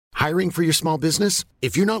Hiring for your small business?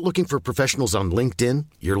 If you're not looking for professionals on LinkedIn,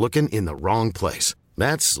 you're looking in the wrong place.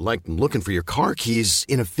 That's like looking for your car keys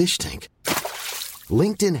in a fish tank.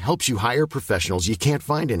 LinkedIn helps you hire professionals you can't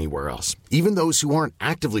find anywhere else, even those who aren't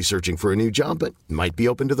actively searching for a new job but might be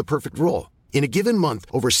open to the perfect role. In a given month,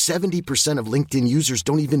 over 70% of LinkedIn users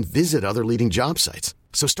don't even visit other leading job sites.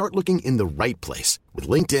 So start looking in the right place. With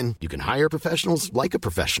LinkedIn, you can hire professionals like a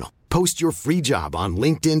professional. Post your free job on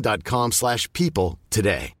linkedin.com/people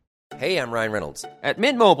today. Hey, I'm Ryan Reynolds. At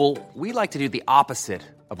Mint Mobile, we like to do the opposite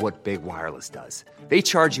of what Big Wireless does. They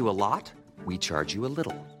charge you a lot, we charge you a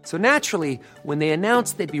little. So naturally, when they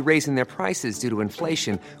announced they'd be raising their prices due to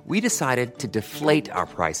inflation, we decided to deflate our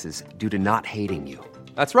prices due to not hating you.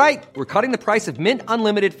 That's right. We're cutting the price of Mint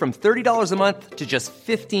Unlimited from $30 a month to just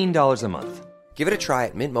 $15 a month. Give it a try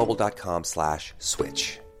at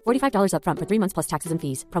mintmobile.com/switch. $45 up front for 3 months plus taxes and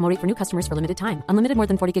fees. Promo rate for new customers for limited time. Unlimited more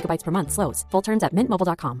than 40 gigabytes per month. Slows full terms at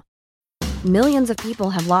mintmobile.com. Millions of people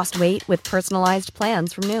have lost weight with personalized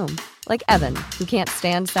plans from Noom. Like Evan, who can't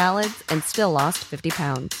stand salads and still lost 50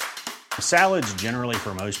 pounds. Salads generally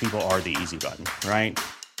for most people are the easy button, right?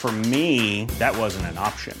 For me, that wasn't an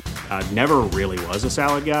option. I never really was a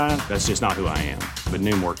salad guy. That's just not who I am. But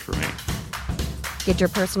Noom worked for me. Get your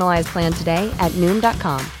personalized plan today at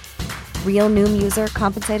Noom.com. Real Noom user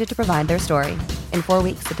compensated to provide their story. In 4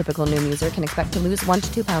 weeks, the typical Noom user can expect to lose 1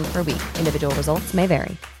 to 2 pounds per week. Individual results may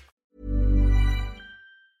vary.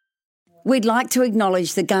 We'd like to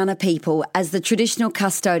acknowledge the Kaurna people as the traditional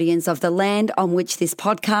custodians of the land on which this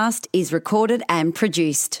podcast is recorded and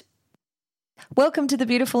produced. Welcome to The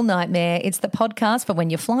Beautiful Nightmare. It's the podcast for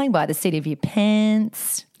when you're flying by the seat of your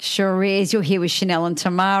pants. Sure is. You're here with Chanel and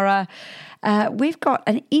Tamara. We've got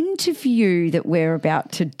an interview that we're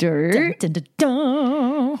about to do. Dun, dun, dun,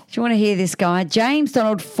 dun. Do you want to hear this guy? James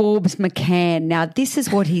Donald Forbes Mccann. Now, this is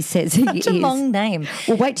what he says he is. Such a long name.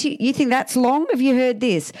 Well, wait till you think that's long? Have you heard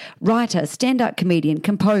this? Writer, stand-up comedian,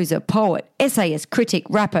 composer, poet, essayist, critic,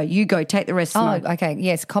 rapper. You go, take the rest. Oh, okay.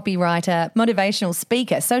 Yes, copywriter, motivational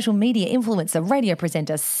speaker, social media influencer, radio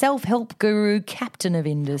presenter, self-help guru, captain of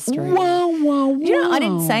industry. Wow. You know, I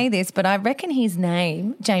didn't say this, but I reckon his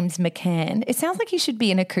name, James Mccann, it sounds like he should be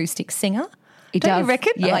an acoustic singer. Don't does. you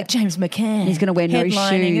reckon? Yeah. Like James Mccann. He's going to wear no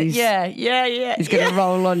headlining shoes. Yeah. He's going to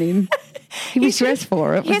roll on him. He was dressed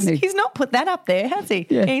for it, wasn't he? He's not put that up there, has he?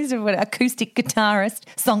 Yeah. He's an acoustic guitarist,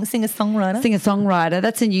 singer-songwriter. Singer-songwriter.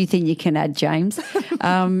 That's a new thing you can add, James.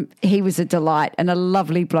 He was a delight and a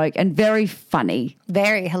lovely bloke and very funny.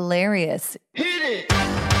 Very hilarious. Hit it!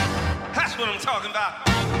 That's what I'm talking about.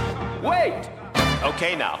 Wait!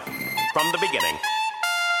 Okay, now, from the beginning.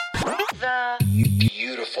 The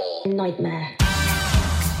Beautiful Nightmare.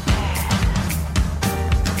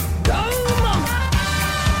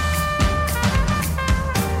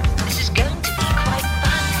 This is going to be quite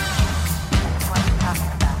fun. What are you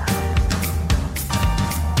talking about?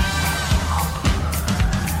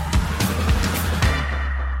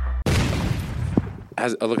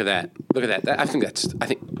 Oh, look at that! Look at that! I think that's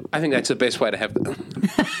the best way to have.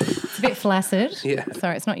 It's a bit flaccid. Yeah.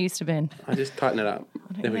 Sorry, it's not used to Ben. I just tighten it up.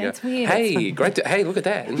 There we go. It's weird. Hey, great! Hey, look at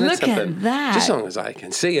that! Isn't that Look something? at that. Just as long as I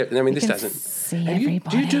can see it. I mean, this doesn't. See Do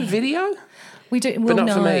everybody. you do video? We do. But Well, not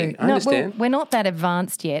for no. me. I understand. Well, we're not that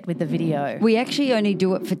advanced yet with the video. We actually only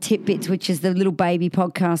do it for Titbits, which is the little baby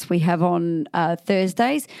podcast we have on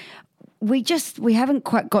Thursdays. We haven't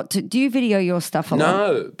quite got to. Do you video your stuff a lot?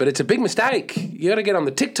 No, but it's a big mistake. You got to get on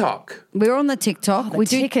the TikTok. We're on the TikTok. The we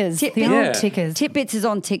tickers. do The old tickers. Titbits is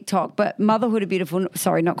on TikTok, but Motherhood of Beautiful.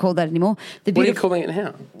 Sorry, not called that anymore. What are you calling it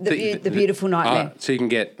now? The Beautiful Nightmare. Oh, so you can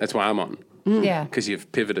get. That's why I'm on. Yeah. Because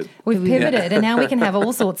you've pivoted. We've pivoted and now we can have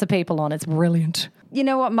all sorts of people on. It's brilliant. You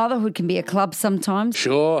know what? Motherhood can be a club sometimes.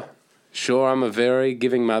 Sure, I'm a very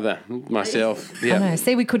giving mother myself. Yeah. I know.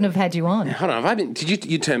 See, we couldn't have had you on. Hold on,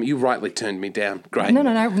 you rightly turned me down. Great. No,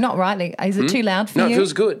 not rightly. Is it too loud for you? No, it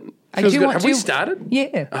feels good. Feels good. Have we started?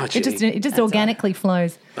 Yeah. Oh, gee. It just organically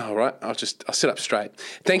flows. All right. I'll sit up straight.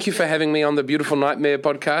 Thank you for having me on the Beautiful Nightmare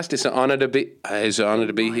podcast. It's an honour to be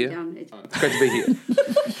here. It's great to be here.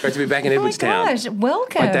 Great to be back in Edwardstown. Oh my gosh,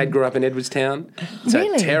 welcome. My dad grew up in Edwardstown. It's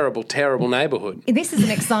Really? a terrible, terrible neighbourhood. This is an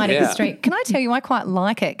exciting Yeah. street. Can I tell you, I quite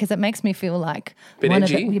like it because it makes me feel like Bit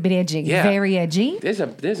edgy. a bit edgy, Yeah. very edgy. There's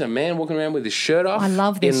a man walking around with his shirt off. I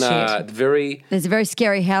love this shit. There's a very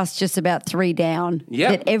scary house just about 3 down.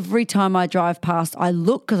 Yep. That every time I drive past, I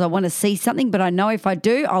look because I want to see something, but I know if I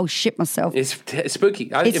do, I'll shit myself. It's spooky.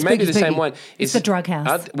 It's it may be the spooky. same one. It's the drug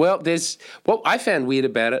house. What I found weird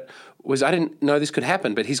about it was I didn't know this could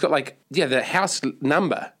happen, but he's got the house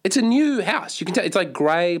number. It's a new house. You can tell it's like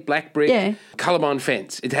grey, black brick, colour-bond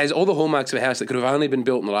fence. It has all the hallmarks of a house that could have only been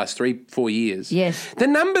built in the last 3-4 years. Yes. The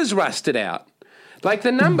number's rusted out. Like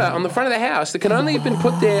the number on the front of the house that can only have been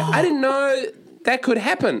put there. I didn't know that could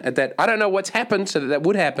happen at that. I don't know what's happened so that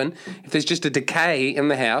would happen if there's just a decay in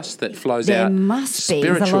the house that flows out. There must be.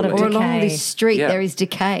 There's a lot of decay. Or along this street there is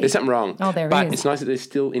decay. There's something wrong. Oh, there is. But it's nice that there's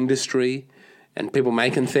still industry and people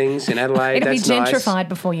making things in Adelaide. It'll That's be gentrified nice.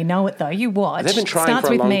 before you know it, though. You watch. They've been trying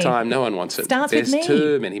for a long time. No one wants it. There's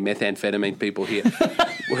too many methamphetamine people here.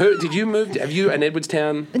 Did you move? Have you an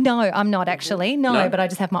Edwardstown? No, I'm not actually. No, but I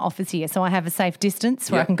just have my office here. So I have a safe distance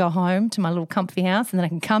where I can go home to my little comfy house and then I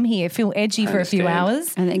can come here, feel edgy for a few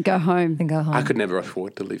hours. And then go home. I could never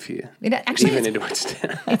afford to live here. Even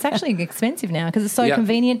Edwardstown. It's actually expensive now because it's so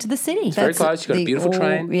convenient to the city. It's very close. You've got a beautiful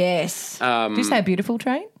train. Yes. Do you say a beautiful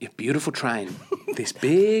train? A beautiful train. This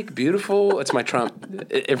big, beautiful, it's my trump.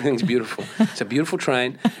 Everything's beautiful. It's a beautiful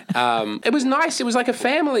train. It was nice. It was like a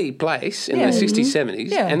family place in the 60s,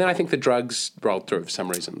 70s. Yeah. And then I think the drugs rolled through for some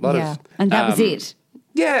reason. And that was it.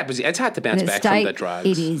 Yeah, that was it. It's hard to bounce back from the drugs.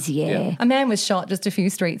 It is, yeah. A man was shot just a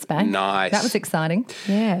few streets back. Nice. That was exciting.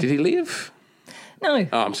 Yeah. Did he live? No.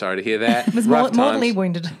 Oh, I'm sorry to hear that. It was mortally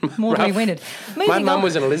wounded. Mortally wounded. My mum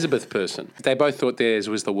was an Elizabeth person. They both thought theirs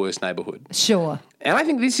was the worst neighbourhood. Sure. And I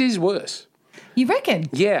think this is worse. You reckon?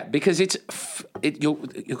 Yeah, because you'll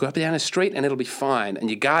go up and down a street and it'll be fine, and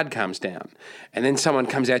your guard comes down, and then someone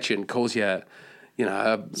comes at you and calls you,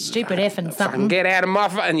 stupid effing something. Get out of my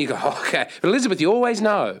and you go, okay. But Elizabeth, you always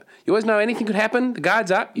know. You always know anything could happen. The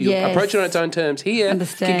guard's up. You approach it on its own terms. Here,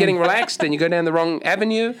 keep getting relaxed, then you go down the wrong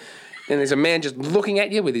avenue. And there's a man just looking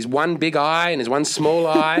at you with his one big eye and his one small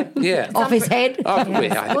eye. Yeah. Off his head. Well,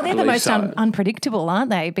 they're the most unpredictable, aren't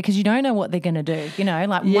they? Because you don't know what they're going to do.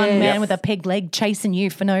 One man with a peg leg chasing you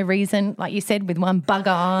for no reason, like you said, with one bug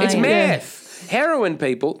eye. It's meth. Heroin,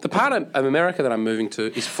 people. The part of America that I'm moving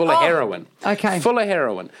to is full of heroin. Okay. Full of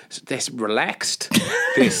heroin. They're relaxed.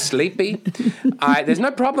 They're sleepy. There's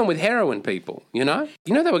no problem with heroin, people, You know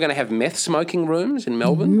they were going to have meth smoking rooms in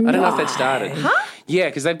Melbourne? I don't know if that started. Huh? Yeah,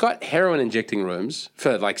 because they've got heroin injecting rooms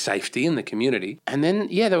for, safety in the community. And then,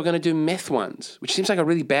 they were going to do meth ones, which seems like a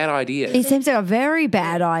really bad idea. It seems like a very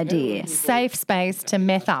bad idea. Safe space to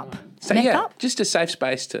meth up. So, meth up? Just a safe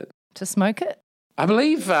space to smoke it? I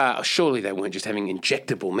believe, surely they weren't just having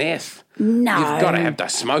injectable meth. No. You've got to have the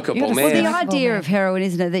smokable meth. Well, the idea of heroin,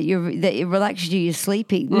 isn't it, that it relaxes you, you're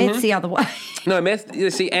sleepy. Meth's the other way. No, meth,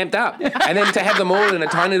 amped up. And then to have them all in a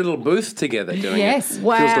tiny little booth together doing it feels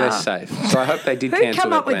less safe. So I hope they did cancel Who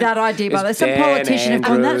come up with plan. that idea, by the way? Some Dan politician.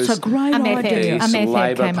 Andrews, That's a great idea. A meth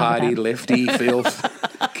Labour Party lefty filth.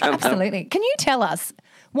 Absolutely. Can you tell us,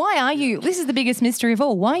 why are you, this is the biggest mystery of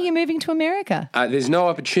all, why are you moving to America? There's no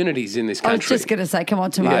opportunities in this country. I was just going to say, come on,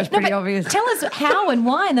 tomorrow's pretty obvious. Tell us how and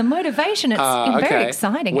why and the motivation. It's very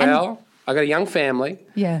exciting. Well, I got a young family.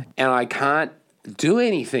 Yeah. And I can't do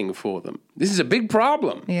anything for them. This is a big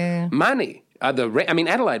problem. Yeah. Money.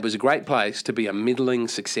 Adelaide was a great place to be a middling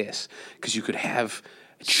success because you could have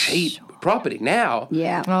cheap property. Now,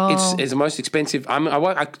 it's the most expensive.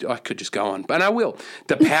 I could just go on, but I will.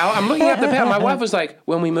 The power. I'm looking at the power. My wife was like,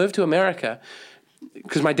 when we moved to America,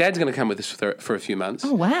 because my dad's going to come with us for a few months.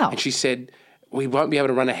 Oh, wow. And she said, we won't be able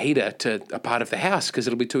to run a heater to a part of the house because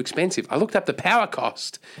it'll be too expensive. I looked up the power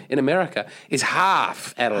cost in America is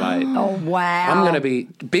half Adelaide. Oh, wow. I'm going to be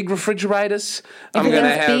big refrigerators. I'm going to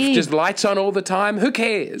have just lights on all the time. Who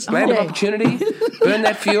cares? Land of opportunity, burn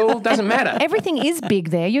that fuel, doesn't matter. Everything is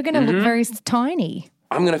big there. You're going to look very tiny.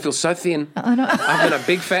 I'm going to feel so thin. I've been a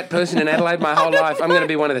big fat person in Adelaide my whole life. I'm going to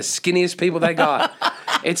be one of the skinniest people they got.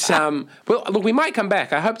 It's well, look, we might come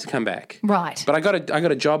back. I hope to come back. Right. But I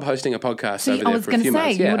got a job hosting a podcast over there for a few months. I was going to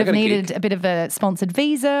say, you would have needed a bit of a sponsored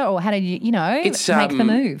visa, or how did you, make the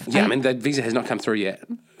move? Yeah, that visa has not come through yet.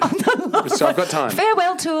 So I've got time.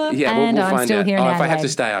 Farewell tour. Yeah, and we'll I'm find still out. here in if I have Adelaide. to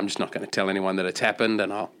stay, I'm just not going to tell anyone that it's happened,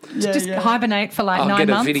 and I'll hibernate for 9 months. I'll get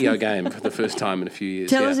a video game for the first time in a few years.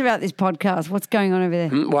 Tell us about this podcast. What's going on over there?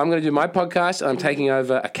 Well, I'm going to do my podcast. I'm taking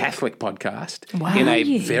over a Catholic podcast in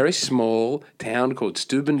a very small town called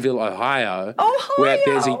Steubenville, Ohio, where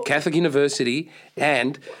there's a Catholic university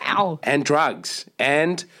and drugs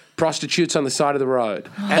and prostitutes on the side of the road.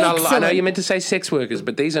 And I know you meant to say sex workers,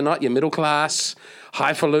 but these are not your middle class,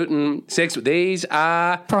 highfalutin sex. These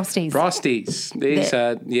are prosties. These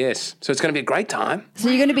are, yes. So it's going to be a great time. So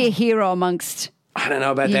you're going to be a hero amongst I don't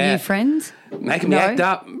know about your that. new friends? Make them act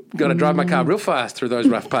up. got to drive my car real fast through those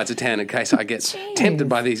rough parts of town in case I get tempted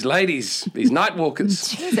by these ladies, these night walkers.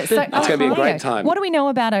 Jesus. So It's going to be a great time. What do we know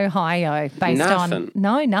about Ohio based Nothing. on?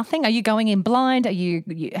 No, nothing. Are you going in blind? Have you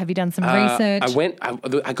done some research?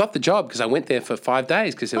 I got the job because I went there for 5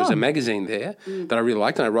 days because there was a magazine there that I really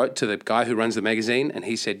liked, and I wrote to the guy who runs the magazine, and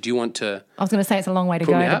he said, "Do you want to?" I was going to say it's a long way to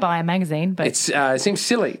go to buy a magazine, but it seems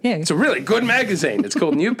silly. Yeah. It's a really good magazine. It's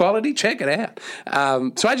called New Polity. Check it out.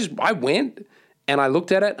 So I went. And I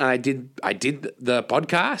looked at it, and I did the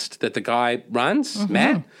podcast that the guy runs,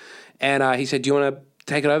 Matt, and he said, "Do you want to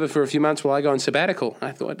take it over for a few months while I go on sabbatical?" And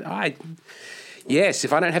I thought, yes,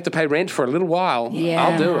 if I don't have to pay rent for a little while,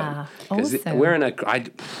 I'll do it because awesome.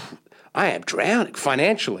 I am drowning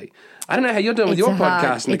financially. I don't know how you're doing with your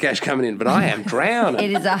podcast and the cash coming in, but I am drowning.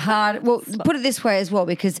 It is a hard. Well, put it this way as well,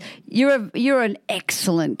 because you're an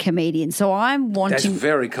excellent comedian. So I'm wanting. That's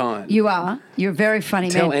very kind. You are. You're a very funny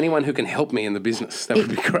man. Tell anyone who can help me in the business. That would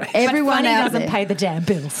be great. Everyone out doesn't there pay the damn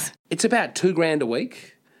bills. It's about $2,000 a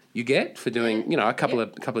week you get for doing, a couple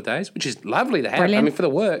of days, which is lovely to have. Brilliant. I mean, for the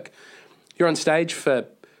work, you're on stage for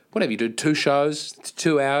whatever you do, 2 shows,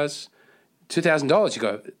 2 hours, $2,000. You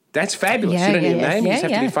go. That's fabulous. Yeah, you don't need a yeah, name. yeah, You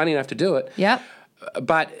just have to be funny enough to do it. Yep.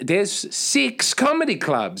 But there's 6 comedy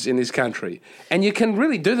clubs in this country, and you can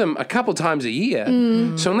really do them a couple times a year.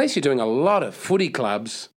 So unless you're doing a lot of footy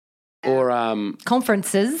clubs or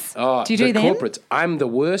conferences, do you do them? Corporates. I'm the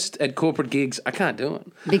worst at corporate gigs. I can't do it.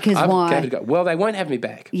 Because why? Well, they won't have me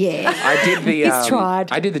back. Yeah. I did the. He's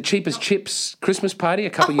tried. I did the Cheapest Chips Christmas party a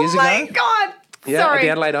couple years ago. Oh my God! Yeah, Sorry. at the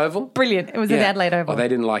Adelaide Oval. Brilliant. It was at Adelaide Oval. Oh, they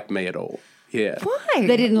didn't like me at all. Yeah. Why?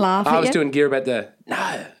 They didn't laugh at you? I was doing gear about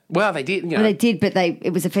no. Well, they did. Well, they did, but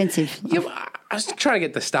it was offensive. Yeah, I was trying to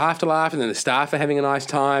get the staff to laugh, and then the staff are having a nice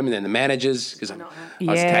time, and then the managers, because I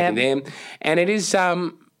was attacking them. And it is,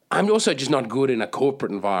 I'm also just not good in a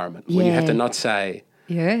corporate environment when you have to not say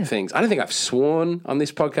things. I don't think I've sworn on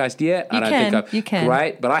this podcast yet. You can.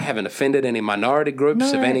 Great, but I haven't offended any minority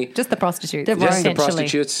groups of any. Just the prostitutes. Just the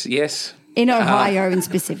prostitutes, yes. In Ohio in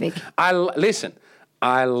specific. Listen,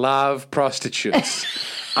 I love prostitutes.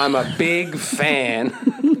 I'm a big fan.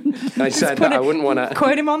 I said I wouldn't want to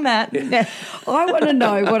quote him on that. Yeah. I want to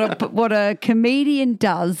know what a comedian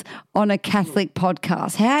does on a Catholic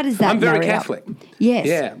podcast. How does that? I'm very marry Catholic. Up? Yes.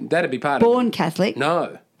 Yeah, that'd be part of it. Born Catholic.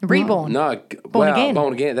 No. Reborn. No. Born again.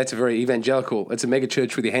 Born again. That's a very evangelical. It's a mega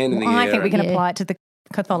church with your hand in the air. I think we can apply it to the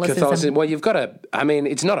Catholicism. Well, you've got to. I mean,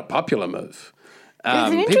 it's not a popular move. It's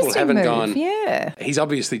an people interesting haven't move. gone. Yeah. He's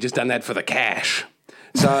obviously just done that for the cash.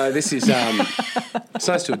 So this is. It's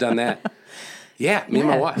nice to have done that. Yeah, me and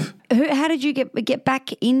my wife. How did you get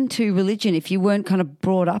back into religion if you weren't kind of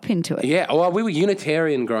brought up into it? Yeah, well, we were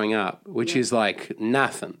Unitarian growing up, which is like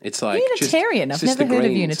nothing. It's like Unitarian. I've never heard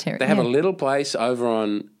of Unitarian. They have a little place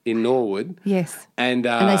over in Norwood. Yes, and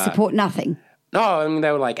they support nothing. No, I mean,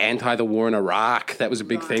 they were like anti the war in Iraq. That was a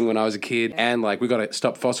big thing when I was a kid. And like, we got to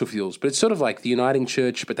stop fossil fuels. But it's sort of like the uniting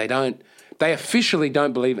church, but they officially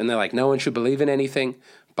don't believe, and they're like, no one should believe in anything.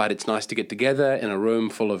 But it's nice to get together in a room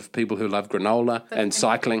full of people who love granola and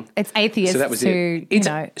cycling. It's atheists so that was who,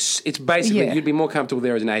 it's basically, you'd be more comfortable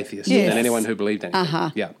there as an atheist than anyone who believed in it.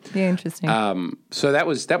 Yeah. Yeah, interesting. So that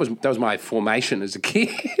was my formation as a kid.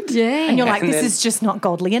 Yeah. And you're like, this is just not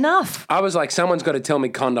godly enough. I was like, someone's got to tell me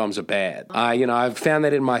condoms are bad. I've found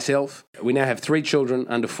that in myself. We now have 3 children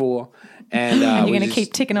under 4. And, and you're going to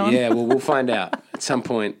keep ticking on? Yeah, well, we'll find out at some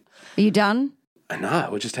point. Are you done? No,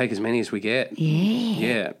 we'll just take as many as we get. Yeah.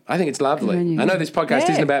 Yeah. I think it's lovely. I know this podcast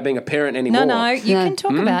isn't about being a parent anymore. No, you can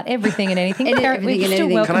talk about everything and anything. We still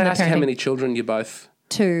welcome Can I the ask parenting. how many children you both?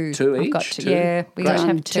 2. 2 each? I've got 2. 2? Yeah, we each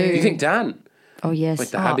have 2. You think done? Oh, yes. Like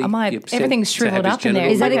the hubby, everything's shriveled up in there.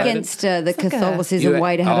 Is that against the Catholicism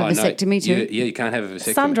way to have a vasectomy too? You can't have a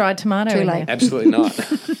vasectomy. Sun-dried tomato. Too late. Absolutely not.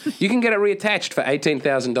 You can get it reattached for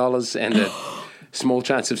 $18,000 and a small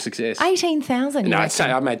chance of success. 18,000. No,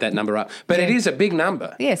 I made that number up. But it is a big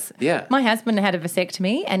number. Yes. Yeah. My husband had a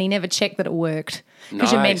vasectomy and he never checked that it worked.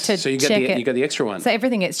 Because you're meant to so you check it. You got the extra one. So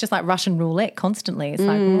everything, it's just like Russian roulette constantly. It's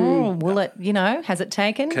like, will it, has it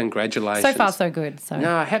taken? Congratulations. So far, so good. So.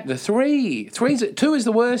 No, I have the 3. 2 is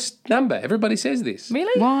the worst number. Everybody says this.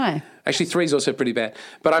 Really? Why? Actually, 3 is also pretty bad.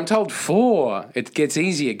 But I'm told 4, it gets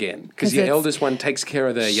easy again because your eldest one takes care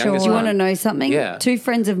of the youngest one. Do you one. want to know something? Yeah. 2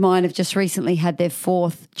 friends of mine have just recently had their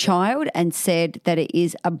 4th child and said that it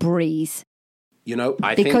is a breeze.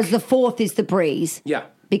 I think... Because the 4th is the breeze. Yeah.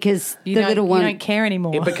 Because the little one... You don't care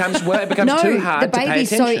anymore. It becomes too hard to pay the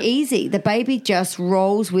baby's attention. so easy. The baby just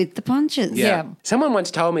rolls with the punches. Yeah. Someone once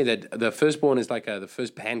told me that the firstborn is like the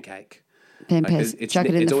first pancake. Pancakes. It's Chuck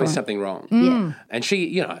it in the always fry. something wrong. Yeah. And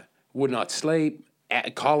she, would not sleep.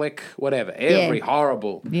 colic, whatever, every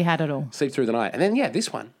horrible. You had it all. Sleep through the night. And then,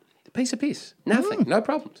 this one, a piece of piss. Nothing, no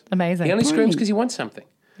problems. Amazing. He only screams because he wants something.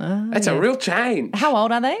 That's a real change. How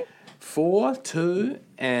old are they? 4, 2,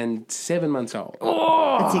 and 7 months old.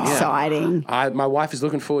 Oh, that's exciting. My wife is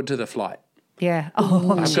looking forward to the flight. Yeah.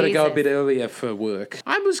 Oh, I've got to go a bit earlier for work.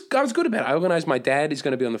 I was good about it. I organised my dad is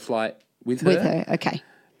going to be on the flight with her. With her, okay.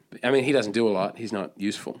 I mean, he doesn't do a lot. He's not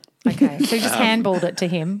useful. Okay. So you just handballed it to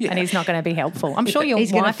him and he's not going to be helpful. I'm sure your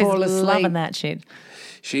wife is loving that shit.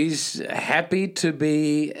 She's happy to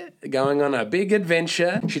be going on a big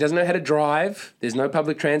adventure. She doesn't know how to drive. There's no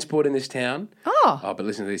public transport in this town. Oh, but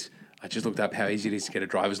listen to this. I just looked up how easy it is to get a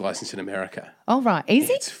driver's license in America. Oh, right.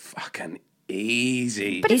 Easy? It's fucking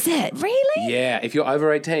easy. But is it? Really? Yeah. If you're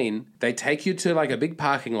over 18, they take you to like a big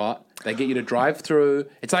parking lot. They get you to drive through.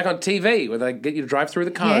 It's like on TV where they get you to drive through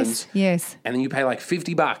the cones. Yes. And then you pay like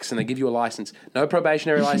 $50 and they give you a license. No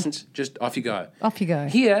probationary license, just off you go. Off you go.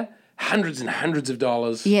 Here, hundreds and hundreds of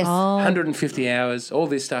dollars. Yes. 150 hours, all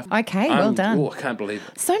this stuff. Okay, well done. Oh, I can't believe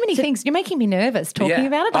it. So many things. You're making me nervous talking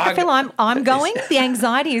about it. Like I feel I'm going. The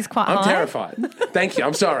anxiety is quite high. I'm terrified. Thank you.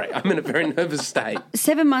 I'm sorry. I'm in a very nervous state.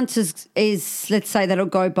 7 months is, let's say, that'll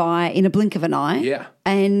go by in a blink of an eye. Yeah.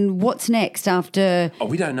 And what's next after? Oh,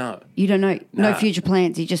 we don't know. You don't know? No future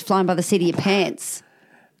plans. You're just flying by the seat of your pants.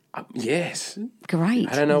 Yes.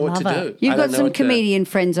 Great. I don't know what to do. You've got some comedian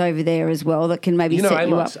friends over there as well that can maybe set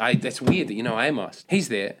Amos. you up. That's weird that you know Amos. He's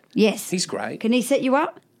there. Yes. He's great. Can he set you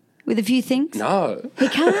up with a few things? No. He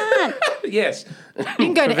can't. Yes. You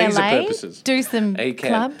can go to For visa LA, purposes. do some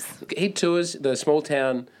clubs. He tours the small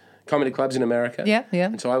town comedy clubs in America. Yeah.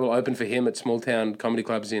 And so I will open for him at small town comedy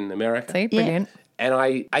clubs in America. See, brilliant. And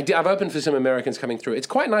I've opened for some Americans coming through. It's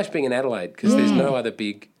quite nice being in Adelaide because there's no other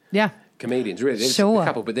big comedians. Really, there's a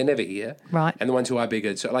couple, but they're never here. Right. And the ones who are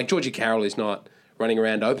bigger, so like Georgie Carroll is not running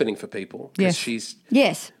around opening for people because she's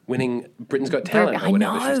winning Britain's Got Talent or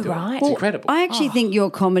whatever she's doing. Right. It's incredible. I actually think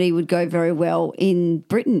your comedy would go very well in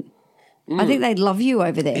Britain. I think they'd love you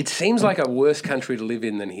over there. It seems like a worse country to live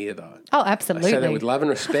in than here, though. Oh, absolutely. I say that with love and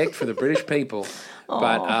respect for the British people.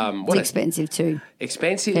 But it's expensive too.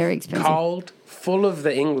 Expensive, very expensive, cold, full of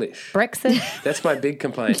the English. Brexit. That's my big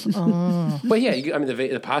complaint. Well, yeah,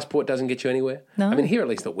 the passport doesn't get you anywhere. No. I mean, here at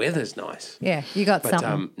least the weather's nice. Yeah, you got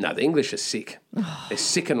something. No, the English are sick. They're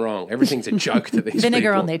sick and wrong. Everything's a joke to these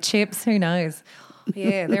Vinegar people. on their chips. Who knows?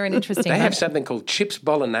 Yeah, they're an interesting. They have something called chips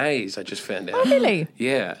bolognese. I just found out. Oh, really?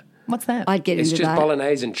 Yeah. What's that? I'd get It's into just that.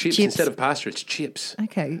 bolognese and chips instead of pasta. It's chips.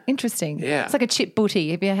 Okay, interesting. Yeah. It's like a chip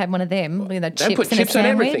booty. Have you had one of them? They Chips put in chips a on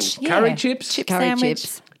sandwich? everything. Yeah. Curry chips. Chip Curry sandwich.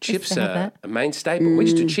 chips. Chips Used to have are that. a main staple. We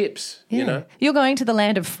just do chips, you know. You're going to the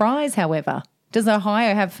land of fries, however. Does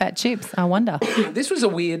Ohio have fat chips? I wonder. This was a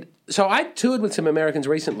weird... So I toured with some Americans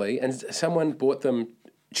recently and someone bought them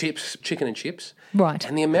chips, chicken and chips. Right.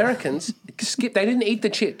 And the Americans skipped. They didn't eat the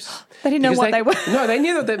chips. They didn't know what they were. No, they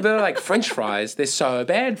knew that they were like French fries. They're so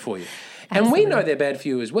bad for you. And we know they're bad for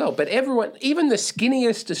you as well. But everyone, even the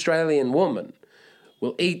skinniest Australian woman,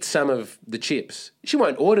 will eat some of the chips. She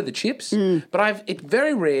won't order the chips, but it's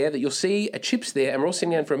very rare that you'll see a chips there and we're all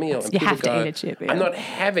sitting down for a meal and You people have to go, eat a chip, yeah. I'm not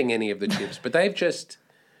having any of the chips. But they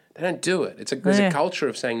don't do it. There's a culture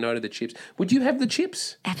of saying no to the chips. Would you have the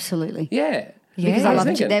chips? Absolutely. Yeah. Because I love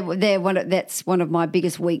thinking. chips. That's one of my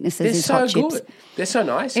biggest weaknesses They're is so hot chips. good. They're so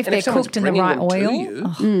nice. If and they're someone's cooked in the bringing right them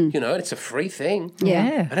to oil. you know, it's a free thing.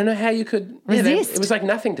 Yeah. I don't know how you could resist. It was like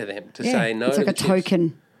nothing to them to say no It's to like the a chips.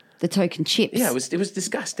 token. The token chips. Yeah, it was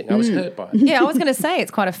disgusting. I was hurt by it. Yeah, I was going to say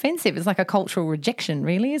it's quite offensive. It's like a cultural rejection,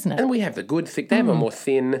 really, isn't it? And we have the good thick. They have a more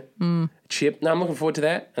thin chip. No, I'm looking forward to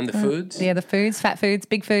that. And the foods. Yeah, the foods, fat foods,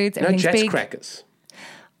 big foods, No, everything's Jats big. crackers.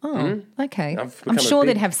 Oh, okay. I've become I'm a sure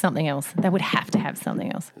big- they'd have something else. They would have to have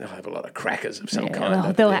something else. They'll have a lot of crackers of some Yeah, kind. well,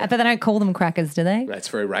 over there. but they don't call them crackers, do they? That's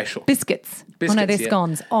very racial. Biscuits. Oh no, Biscuits, they're yeah.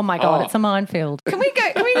 scones. Oh my God, Oh. it's a minefield. Can we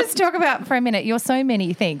just talk about for a minute? You're so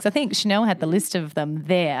many things. I think Chanel had the list of them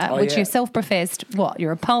there, which yeah. you're self-professed. What?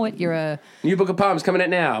 You're a poet. You're a. New book of poems coming out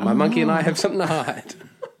now. My monkey and I have something to hide.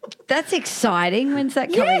 That's exciting. When's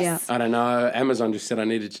that coming out? I don't know. Amazon just said I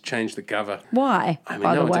needed to change the cover. Why? I mean,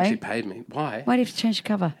 by no the one's way? actually paid me. Why? Why do you have to change the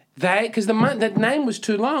cover? Because the name was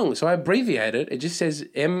too long, so I abbreviated it. It just says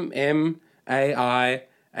MMAIHSTH.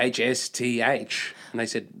 And they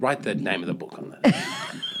said, write the name of the book on that.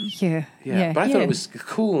 Yeah. But I thought it was a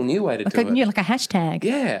cool new way to do it. Yeah, like a hashtag.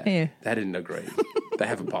 Yeah. Yeah. They didn't agree. They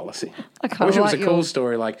have a policy. I I kinda wish it was like a cool yours.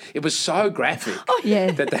 story. Like, it was so graphic.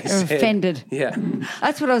 Yeah. That they You're said. offended. Yeah.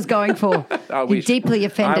 That's what I was going for. I You wish. deeply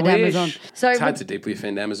offended I wish. Amazon. So it's hard to deeply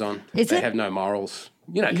offend Amazon. Is they it? have no morals.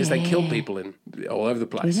 You know, because they kill people all over the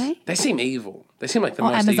place. Do they? They seem evil. They seem like the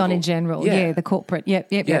most Amazon evil. in general. Yeah, the corporate.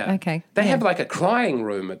 Yep, okay. They have like a crying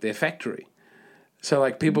room at their factory. So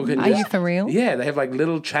like people can Are you for real? Yeah, they have like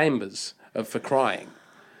little chambers for crying.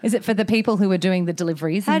 Is it for the people who are doing the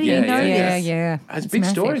deliveries? How do you know this? Yeah. There's It's big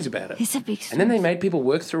massive. stories about it. It's a big story. And then they made people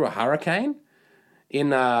work through a hurricane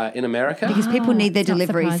in America. Because people need their it's not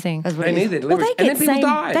deliveries. surprising. That's what They it need is. their Well, deliveries. they And then get people same.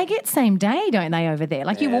 die. They get same day, don't they? Over there,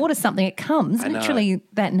 like you order something, it comes I know. literally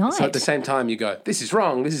that night. So at the same time, you go, this is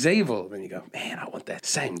wrong, this is evil. Then you go, man, I want that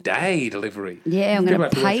same day delivery. Yeah, I'm People gonna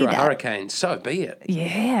have to work pay through a that. hurricane, so be it.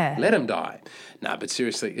 Yeah. Let them die. No, but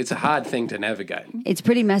seriously, it's a hard thing to navigate. It's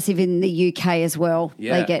pretty massive in the UK as well.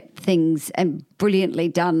 Yeah. They get things and brilliantly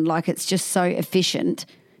done. Like it's just so efficient.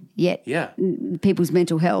 Yet people's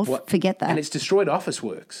mental health, forget that. And it's destroyed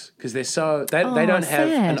Officeworks because they're so they don't have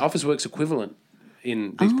sad. an Officeworks equivalent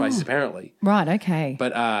in these places apparently. Right. Okay.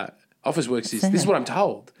 But Officeworks is this is what I'm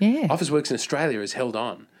told. Yeah. Officeworks in Australia is held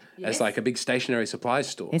on as like a big stationary supplies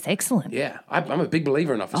store. It's excellent. Yeah, I'm a big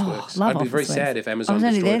believer in Officeworks. love I'd be very Officeworks. sad if Amazon I was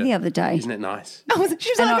only destroyed there it. the other day. Isn't it nice? She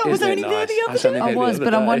was like, I was Isn't it only there nice? the I was other only day. I there the was, other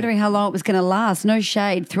but I'm day. wondering how long it was going to last. No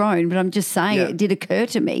shade thrown, but I'm just saying Yeah. it did occur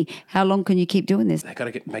to me. How long can you keep doing this? They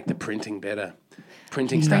got to make the printing better.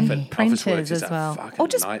 Printing stuff at Printers Officeworks is as well. a fucking Or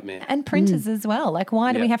just nightmare. and printers as well. Like,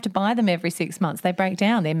 why do we Yeah. have to buy them every 6 months? They break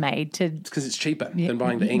down. They're made to. It's because it's cheaper than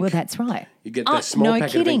buying the ink. Well, that's right. You get the small no packet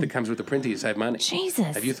of kidding. ink that comes with the printer, you save money.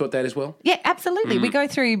 Jesus. Have you thought that as well? Yeah, absolutely. We go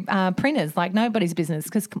through printers like nobody's business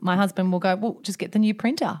because my husband will go, well, just get the new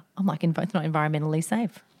printer. I'm like, it's not environmentally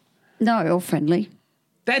safe. No, or friendly.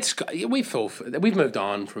 We've moved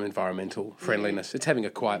on from environmental friendliness. It's having a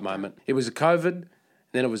quiet moment. It was a COVID,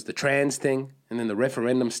 then it was the trans thing, and then the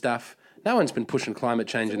referendum stuff. No one's been pushing climate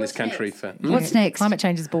change in this country for. What's next? Climate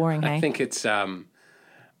change is boring, hey? I think it's.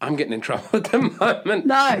 I'm getting in trouble at the moment.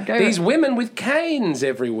 No, go These women with canes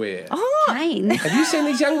everywhere. Oh, Pain. Have you seen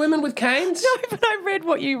these young women with canes? no, but I read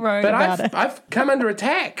what you wrote But about it. I've come under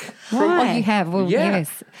attack. Oh, you have? Well, Yeah.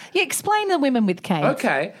 yes. Yeah, explain the women with canes.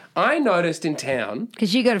 Okay, I noticed in town.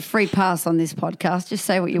 Because you got a free pass on this podcast. Just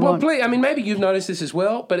say what you Well, want. please, I mean, maybe you've noticed this as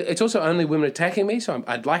well, but it's also only women attacking me, so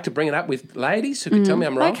I'd like to bring it up with ladies who can tell me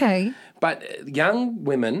I'm wrong. Okay. But young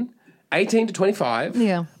women, 18 to 25,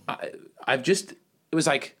 Yeah. it was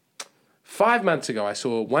like 5 months ago, I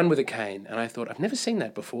saw one with a cane, and I thought, I've never seen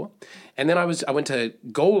that before. And then I went to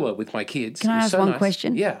Gola with my kids. Can It I was ask so one nice.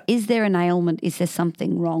 question? Yeah. Is there an ailment? Is there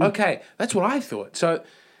something wrong? Okay, that's what I thought. So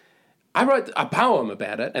I wrote a poem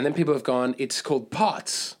about it, and then people have gone, it's called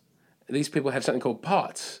POTS. These people have something called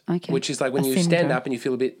POTS, Okay. which is like when A you stand syndrome. up and you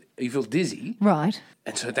feel dizzy. Right.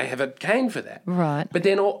 And so they have a cane for that. Right. But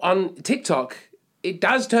then on TikTok, it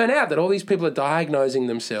does turn out that all these people are diagnosing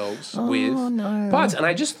themselves with POTS. And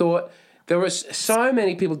I just thought there were so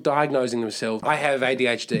many people diagnosing themselves. I have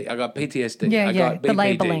ADHD. I got PTSD. Yeah, I yeah, got the BPD.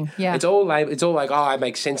 labelling, yeah. It's all like, oh, it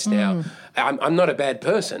makes sense now. I'm not a bad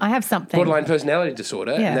person. I have something. Borderline personality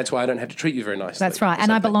disorder, Yeah. and that's why I don't have to treat you very nicely. That's right. or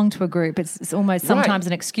And I something. belong to a group. It's almost sometimes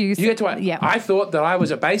an excuse. You get to. Yeah. I thought that I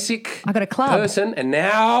was a basic I got a club. person, and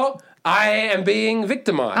now I am being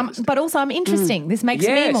victimised. But also, I'm interesting. This makes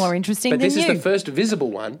me more interesting but than this you. is the first visible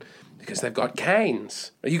one because they've got canes.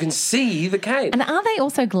 You can see the cane. And are they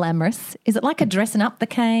also glamorous? Is it like a dressing up the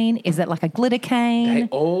cane? Is it like a glitter cane? They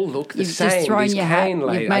all look the You've same. just thrown These your hat. cane You've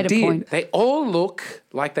ladies. made I a did. point. They all look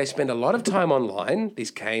like they spend a lot of time online. These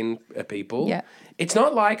cane people. Yeah. It's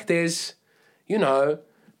not like there's,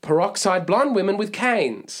 peroxide blonde women with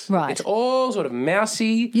canes. Right. It's all sort of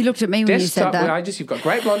mousy. You looked at me when you said desktop that. where you've got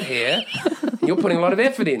great blonde hair. And you're putting a lot of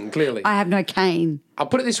effort in, clearly. I have no cane. I'll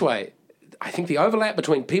put it this way. I think the overlap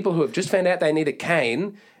between people who have just found out they need a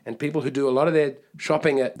cane and people who do a lot of their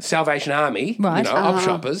shopping at Salvation Army, Right. op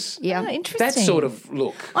shoppers. Yeah. Oh, interesting. That sort of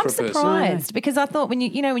look I'm for a person. surprised because I thought when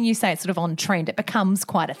you say it's sort of on trend, it becomes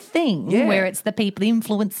quite a thing Yeah. where it's the people, the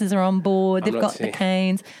influencers are on board, they've not got the saying-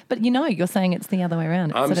 canes. But you're saying it's the other way around.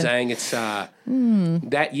 It's I'm sort of, saying it's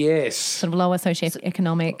that, yes. sort of lower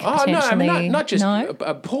socioeconomic. Oh, no, I potentially. mean, not just No?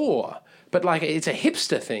 poor, but like it's a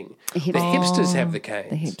hipster thing. The hipsters have the canes.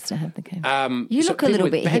 The hipster have the cane. You So look a people little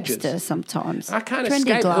with bit badges. hipster sometimes. I can't Trendy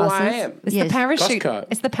escape glasses. who I am. It's Yes. the parachute. Costco.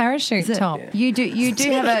 It's the parachute top. You do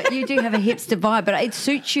have a hipster vibe, but it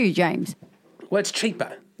suits you, James. Well, it's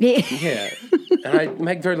cheaper. Yeah. Yeah. And I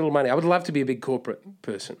make very little money. I would love to be a big corporate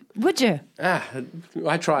person. Would you?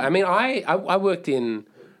 I try. I mean, I worked in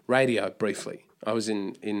radio briefly. I was it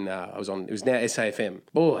was now SAFM.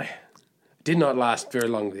 Boy, Did not last very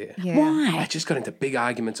long there. Yeah. Why? I just got into big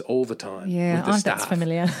arguments all the time Yeah, with the staff. that's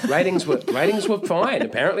familiar. ratings were fine.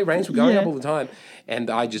 Apparently, ratings were going up all the time. And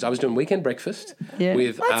I was doing weekend breakfast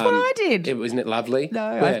with. That's what I did. Wasn't it lovely? No,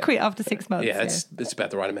 I quit after 6 months. Yeah, it's about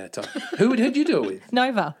the right amount of time. Who'd you do it with?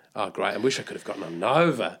 Nova. Oh, great! I wish I could have gotten on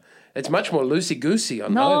Nova. It's much more loosey goosey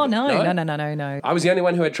on No. Nova. I was the only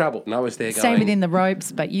one who had trouble. And I was there Stay going. within the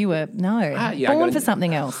ropes, but you were born for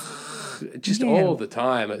something else. Just all the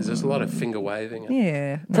time. It was just a lot of finger waving.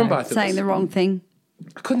 From both of us. Saying the wrong thing.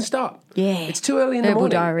 I couldn't stop. Yeah. It's too early in the morning.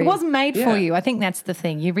 Diarrhea. It wasn't made for you. I think that's the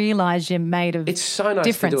thing. You realise you're made of It's so nice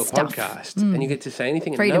different to do a stuff. podcast and you get to say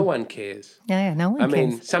anything Freedom. and no one cares. Yeah, no one I cares.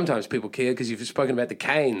 mean, sometimes people care because you've spoken about the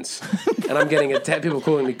canes and I'm getting people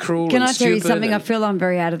calling me cruel Can and I tell you stupid something? I and- feel I'm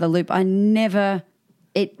very out of the loop. I've never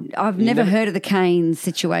heard of the cane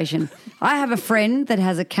situation. I have a friend that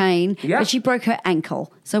has a cane, but she broke her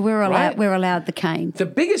ankle, so we're allowed the cane. The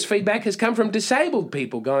biggest feedback has come from disabled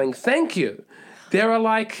people going, thank you. There are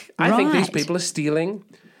I think these people are stealing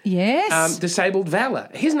disabled valor.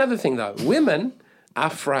 Here's another thing though. Women are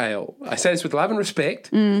frail. I say this with love and respect,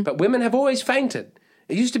 but women have always fainted.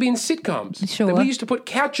 It used to be in sitcoms. Sure. We used to put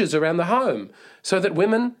couches around the home so that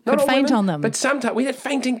women, not could all faint women, on them. but sometimes we had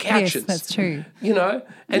fainting couches. Yes, that's true. You know?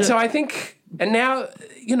 And so I think, and now,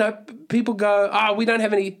 people go, we don't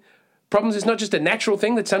have any problems. It's not just a natural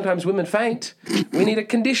thing that sometimes women faint. We need a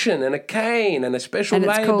condition and a cane and a special And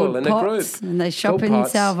it's label called and POTS, a group. and they shop in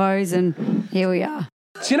POTS. salvos, and here we are.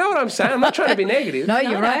 So you know what I'm saying? I'm not trying to be negative. No,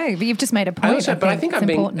 you're right. But you've just made a point. I think I'm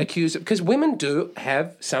being important. accused of, because women do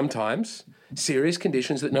have sometimes serious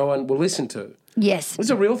conditions that no one will listen to. Yes. It's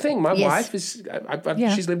a real thing. My Yes. wife is,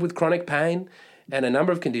 she's lived with chronic pain and a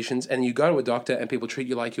number of conditions, and you go to a doctor and people treat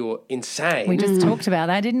you like you're insane. We just talked about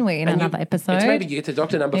that, didn't we, in another episode? It's maybe you get to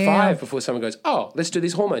doctor number 5 before someone goes, let's do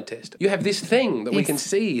this hormone test. You have this thing that we can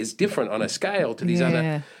see is different on a scale to these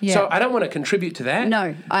other. Yeah. So I don't want to contribute to that.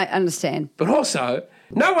 No, I understand. But also,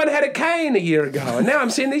 no one had a cane a year ago, and now I'm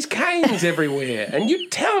seeing these canes everywhere. And you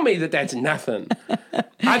tell me that that's nothing.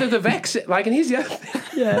 Either the vaccine, and here's the other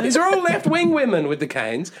thing. These are all left-wing women with the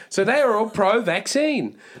canes, so they are all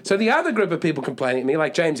pro-vaccine. So the other group of people complaining at me,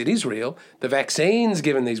 like James, it is real. The vaccine's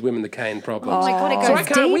given these women the cane problems. Oh my God, it goes so I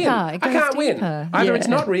can't win. deeper. I can't win. Either it's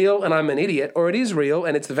not real and I'm an idiot, or it is real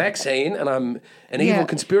and it's the vaccine and I'm an evil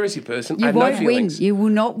conspiracy person. I have no feelings. You will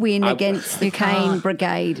not win against the cane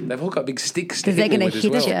brigade. They've all got big sticks to Because they're hit me going to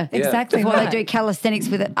with as hit well. you. Exactly Before right. they do calisthenics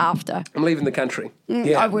with it after. I'm leaving the country.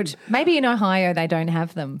 I would. Maybe in Ohio they don't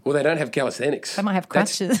have them. Well, they don't have calisthenics. They might have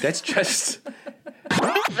crutches. That's just...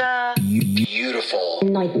 Beautiful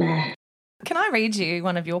nightmare. Can I read you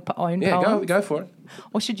one of your own Yeah, poems? go for it.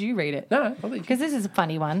 Or should you read it? No, I'll leave you. Because this is a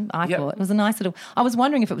funny one, I thought. It was a nice little... I was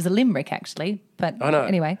wondering if it was a limerick, actually. But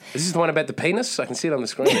anyway. Is this the one about the penis? I can see it on the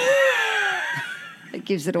screen. It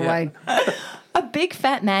gives it away. A big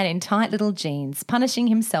fat man in tight little jeans, punishing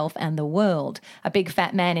himself and the world. A big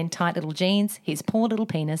fat man in tight little jeans, his poor little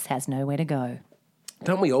penis has nowhere to go.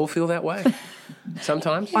 Don't we all feel that way?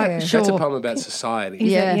 Sometimes? Yeah. That's a poem about society.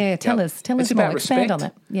 Tell us It's more. about Expand respect. on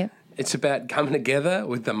it. Yeah. It's about coming together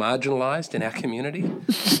with the marginalised in our community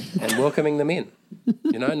and welcoming them in.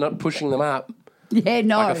 Not pushing them up Yeah,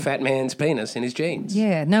 no. like a fat man's penis in his jeans.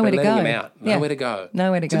 Yeah, nowhere but to letting go. him out. Yeah. Nowhere to go.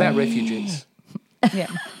 Nowhere to It's go. about refugees. Yeah.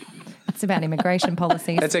 It's about immigration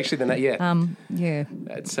policies. That's actually the Yeah.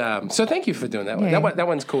 It's so thank you for doing that one. Yeah. That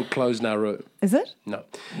one's called Close Nauru. Is it? No,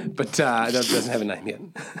 but that doesn't have a name yet.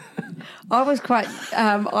 I was quite.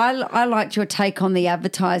 I liked your take on the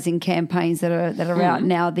advertising campaigns that are out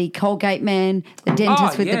now. The Colgate man, the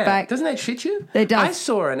dentist with the back. Doesn't that shit you? It does. I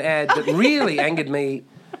saw an ad that really angered me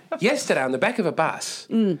yesterday on the back of a bus.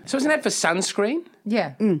 So it was an ad for sunscreen.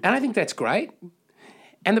 Yeah. And I think that's great.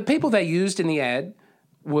 And the people they used in the ad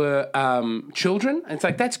were children. And it's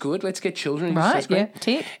like, that's good. Let's get children. Right, sunscreen. yeah,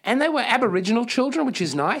 tick. And they were Aboriginal children, which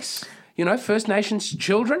is nice. First Nations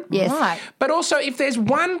children. Yes. Right. But also, if there's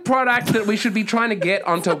one product that we should be trying to get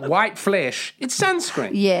onto white flesh, it's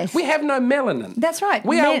sunscreen. Yes. We have no melanin. That's right.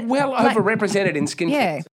 We are well like- overrepresented in skin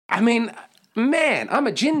Yeah. cancer. I mean, man, I'm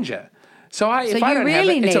a ginger. So if I you don't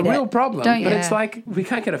really have it, it's a need real it, problem. don't But you? it's like, we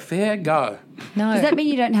can't get a fair go. No. Does that mean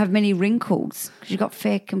you don't have many wrinkles? Because you've got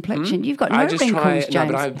fair complexion. You've got no I just wrinkles, try, James. no,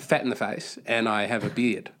 but I'm fat in the face and I have a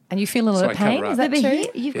beard. And you feel a lot So of I cover pain? up. Is that But true? here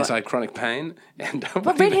you've Yes, got. I have chronic pain. And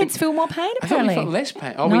But redheads feel more pain, I thought we apparently. felt less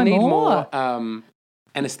pain. Oh, No we need more. more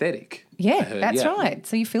anaesthetic. I Yeah, heard, that's yeah. right.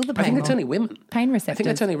 So you feel the pain I think it's more. only women. Pain receptors. I think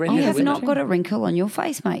that's only You redheaded have women. not got a wrinkle on your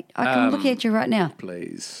face, mate. I can look at you right now.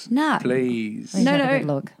 Please. No. Please. Please No, have a no. good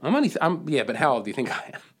look. I'm only, but how old do you think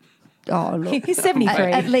I am? Oh, look. He's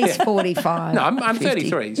 73. At least 45. No, I'm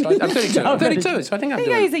 33. So I'm 32. I'm 32, so I think I'm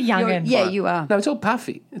doing He's a young'un. Yeah, you are. No, it's all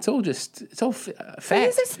puffy. It's all fat.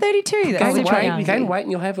 This is 32. That's Gain a weight, young. gain weight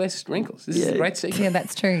and you'll have less wrinkles. This is a great secret. Yeah,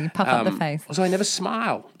 that's true. You puff up the face. Also, I never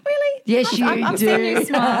smile. Really? Yes, you I'm seeing you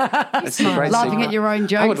smile. That's a great Laughing secret. at your own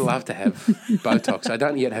jokes. I would love to have Botox. I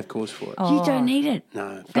don't yet have cause for it. You don't need it.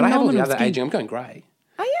 No. But I have all the Phenomenal other skin. aging. I'm going grey.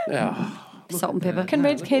 Oh, yeah. Oh, Salt and pepper. Can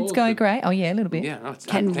redheads go grey? Oh, yeah, a little bit. yeah. No, it's,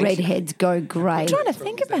 Can thanks. redheads go grey? I'm trying to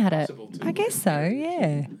think about it. I guess so,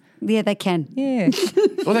 yeah. Yeah, they can. Yeah.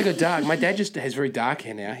 Well, they go dark. My dad just has very dark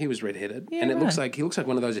hair now. He was redheaded, Yeah, and it looks right. like he looks like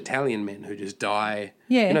one of those Italian men who just dye.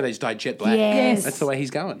 Yeah. You know, they just dye jet black. Yes. That's the way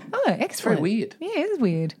he's going. Oh, excellent. It's very weird. Yeah, it is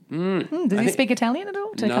weird. Does he speak Italian at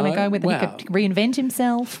all? To kind No, of go with well- he could reinvent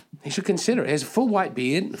himself? He should consider it. He has a full white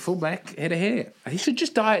beard, and a full black head of hair. He should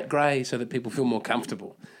just dye it grey so that people feel more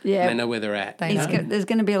comfortable. Yeah. And they know where they're at. They know. There's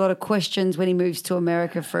going to be a lot of questions when he moves to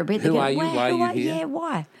America for a bit. Who They're are gonna, you? Why are who you here? Yeah,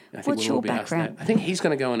 why? I think What's we'll your all be asked background? that. I think he's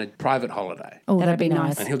going to go on a private holiday. Oh, That'd be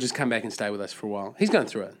nice. And he'll just come back and stay with us for a while. He's going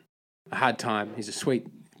through a hard time. He's a sweet,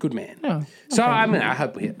 good man. Oh, So, I mean, I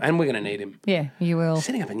hope we're going to need him. Yeah, you will.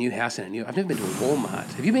 Setting up a new house in I've never been to a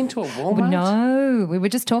Walmart. Have you been to a Walmart? No, we were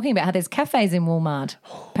just talking about how there's cafes in Walmart,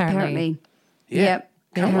 apparently. Yeah. Yep.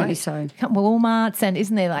 Can't Apparently wait. so. Walmarts, and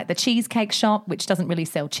isn't there like the cheesecake shop, which doesn't really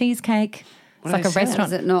sell cheesecake? It's do like they a sell? restaurant.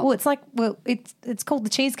 Is it not? Well, it's called the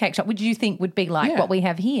Cheesecake Shop, which you think would be like Yeah. what we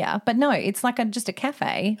have here, but no, it's like just a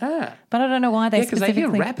cafe. Ah. But I don't know why they Yeah, because they hear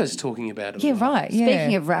specifically. rappers talking about it. Yeah, a lot. right. Yeah.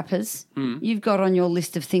 Speaking of rappers, you've got on your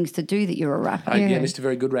list of things to do that you're a rapper. Yeah, Mr.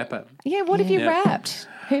 Very Good Rapper. Yeah, what have you rapped?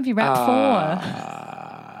 Who have you rapped for?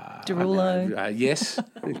 Derulo. Yes,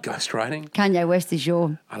 ghostwriting. Kanye West is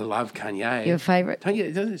your I love Kanye. Your favourite? Don't you?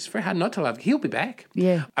 It's very hard not to love. He'll be back.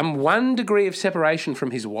 Yeah. I'm 1 degree of separation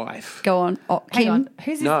from his wife. go on. Oh, Hang Kim. on.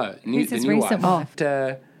 Who's his, No, who's the his new recent wife.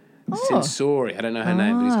 wife? Sensori. I don't know her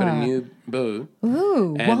name, but he's got a new boo.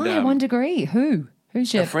 Ooh, And, why 1 degree?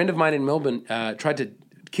 Who's your A friend of mine in Melbourne tried to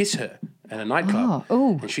kiss her at a nightclub. Oh,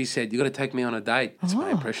 ooh. And she said, "You got to take me on a date." That's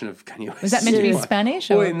my impression of Kanye West. Was that meant to be Spanish?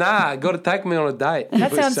 Or? Oi, nah, got to take me on a date.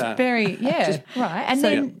 That It was, sounds very, right. And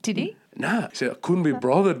then, did he? Nah, she said, I couldn't be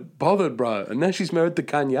bothered, bro. And now she's married to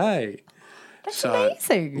Kanye. That's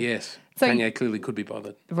amazing. Yes. So- Kanye clearly could be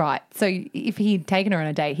bothered. Right. So if he'd taken her on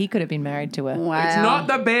a date, he could have been married to her. Wow. It's not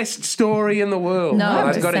the best story in the world. No, but I'm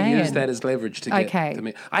I've just got to saying. use that as leverage to get Okay. to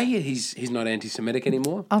me. I hear he's not anti-Semitic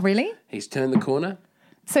anymore. Oh, really? He's turned the corner.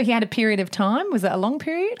 So he had a period of time? Was it a long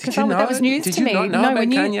period? Did you know? That was news Did to you me. not know about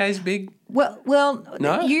when you, Kanye's big... Well,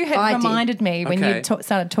 No? you had I did. reminded me when Okay. you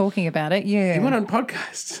started talking about it. Yeah. He went on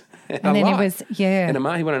podcasts. And then it was, yeah. And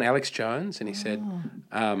he went on Alex Jones and he said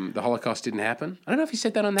the Holocaust didn't happen. I don't know if he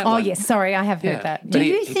said that on that Oh, one. yes. Sorry, I have Yeah. heard that. But Do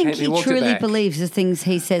you think he he walked it truly back. believes the things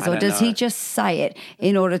he says, I or don't does know. he just say it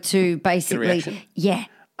in order to basically? reaction? Yeah.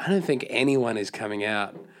 I don't think anyone is coming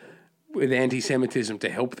out with anti-Semitism to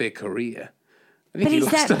help their career. I think But he he's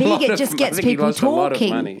lost that a big, lot it of- just I gets think he people lost a lot of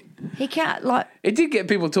talking. money. He can't, like, It did get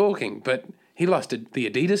people talking, but he lost the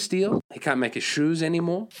Adidas deal. He can't make his shoes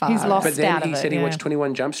anymore. He's lost But then out of he it, said he yeah. watched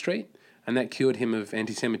 21 Jump Street, and that cured him of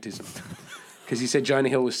anti-Semitism. Because he said Jonah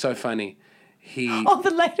Hill was so funny. Oh,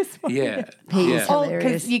 the latest one. Yeah. He yeah. is Oh, hilarious.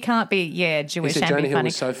 because you can't be, He Jewish said and Jonah be Hill funny.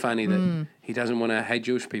 was so funny that he doesn't want to hate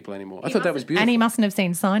Jewish people anymore. I thought that was beautiful. And he mustn't have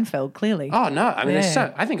seen Seinfeld, clearly. Oh, no. I mean,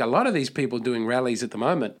 Yeah. I think a lot of these people doing rallies at the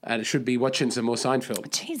moment should be watching some more Seinfeld.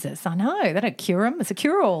 Jesus, I know. That'd cure him. It's a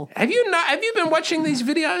cure-all. Have you been watching these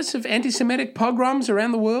videos of anti-Semitic pogroms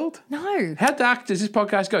around the world? No. How dark does this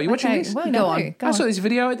podcast go? You watching this? Well, Go no. on. Go I saw on. this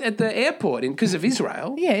video at the airport because of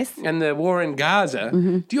Israel. Yes. And the war in Gaza.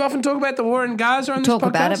 Do you often talk about the war in Gaza on this podcast? talk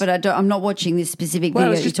about it, but I'm not watching this specific Well,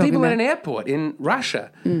 video it's you're just talking people about. at an airport in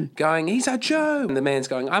Russia going, he's a Jew. And the man's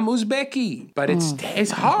going, I'm Uzbeki. But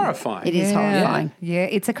it's horrifying. It is horrifying. Yeah,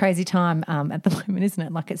 it's a crazy time at the moment, isn't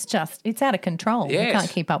it? Like it's out of control. Yes. You can't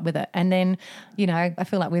keep up with it. And then, I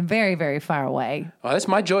feel like we're very, very far away. Oh, that's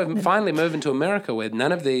my joy of finally moving to America where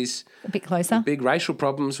none of these A bit closer. big racial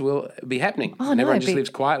problems will be happening. Oh, and no, everyone just it'd be- lives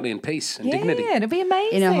quietly in peace and Yeah, dignity. it'll be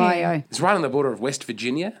amazing. In Ohio. It's right on the border of West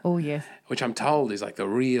Virginia. Oh, yes. Which I'm told is like the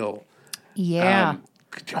real Yeah.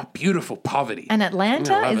 beautiful poverty. And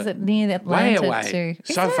Atlanta? I love Is it near Atlanta Way away. too?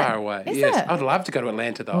 So Is far it? away. Is yes. it? I'd love to go to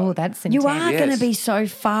Atlanta though. Oh, that's intense. You are going to Yes. be so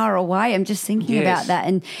far away. I'm just thinking Yes. about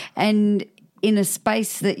that. And in a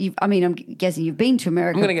space that I'm guessing you've been to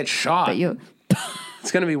America. I'm going to get shot. But you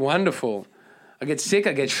It's going to be wonderful. I get sick,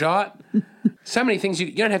 I get shot. So many things.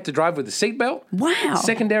 You don't have to drive with a seatbelt. Wow.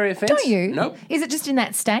 Secondary offence. Don't you? Nope. Is it just in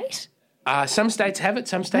that state? Some states have it,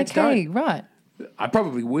 some states Okay, don't. right. I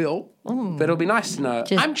probably will, but it'll be nice to know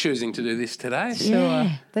I'm choosing to do this today.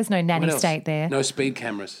 Sure. There's no nanny state there. No speed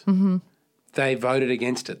cameras. Mm-hmm. They voted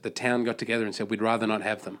against it. The town got together and said we'd rather not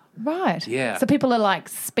have them. Right. Yeah. So people are like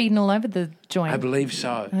speeding all over the joint. I believe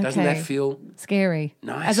so. Okay. Doesn't that feel scary?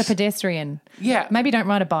 Nice. As a pedestrian. Yeah. Maybe don't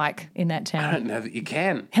ride a bike in that town. I don't know that you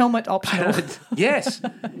can. Helmet optional. Yes.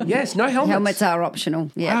 Yes, no helmets. Helmets are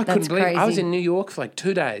optional. Yeah, that's crazy. I was in New York for like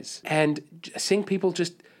 2 days and seeing people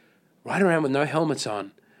just ride around with no helmets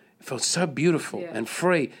on. It felt so beautiful and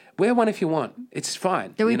free. Wear one if you want. It's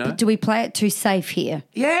fine. Do we play it too safe here?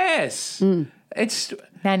 Yes. It's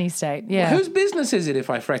nanny state. Yeah. Whose business is it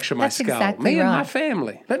if I fracture my skull? Exactly me and my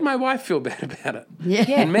family. Let my wife feel bad about it. Yeah.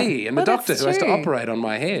 And me and the doctor who has to operate on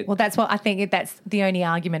my head. Well, that's what I think. That's the only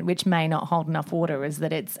argument which may not hold enough water is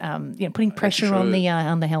that it's putting pressure on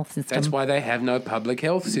the health system. That's why they have no public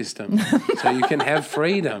health system, so you can have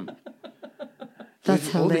freedom.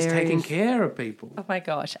 That's hilarious. All this taking care of people. Oh, my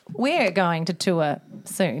gosh. We're going to tour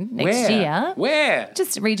soon, next year. Where?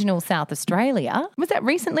 Just regional South Australia. Was that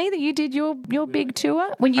recently that you did your big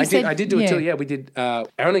tour? When you I did do a tour, yeah. We did, our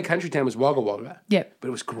only country town was Wagga Wagga. Yep. But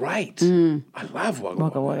it was great. I love Wagga Wagga.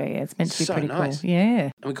 Wagga Wagga, yeah. It's meant to be so pretty nice. cool.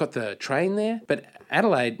 Yeah. And we got the train there. But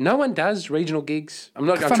Adelaide, no one does regional gigs. I'm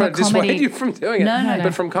From trying to dissuade comedy. you from doing it. No.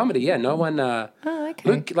 But from comedy, yeah, no one. okay.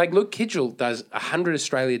 Luke Kidgell does 100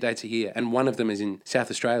 Australia dates a year, and one of them is in South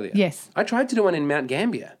Australia. Yes. I tried to do one in Mount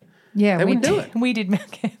Gambier. Yeah, They we wouldn't do did. it. We did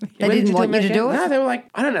Mount Gambier. They didn't want you to do it? No, they were like,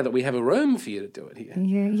 I don't know that we have a room for you to do it here.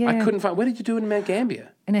 Yeah. I couldn't find. Where did you do it in Mount Gambier?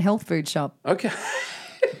 In a health food shop. Okay.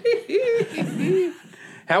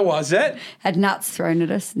 How was it? Had nuts thrown at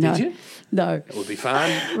us. No. Did you? No. It would be fun.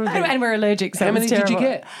 And we're allergic, so How it was many did you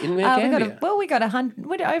terrible. get in Mount Gambier? We got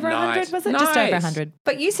 100. Over 100, was it? Just Nice. over 100.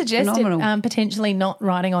 But you suggested Phenomenal. potentially not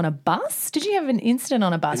riding on a bus. Did you have an incident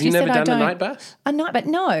on a bus? Have you never said, done a night bus? A night, but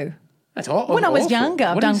no. That's awful. When I was younger,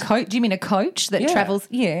 I've What done is- coach. Do you mean a coach that Yeah. travels?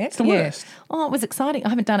 Yeah. It's the worst. Oh, it was exciting. I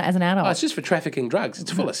haven't done it as an adult. Oh, it's just for trafficking drugs.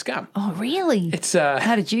 It's full of scum. Oh, really? It's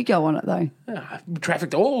How did you go on it, though? I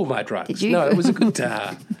trafficked all my drugs. Did you? No, it was a good.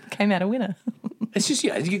 Came out a winner. It's just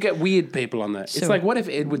you get weird people on that. It's like what if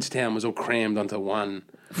Edwardstown was all crammed onto one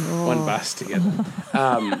bus together?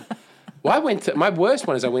 Well, my worst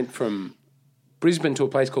one is I went from Brisbane to a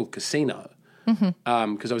place called Casino.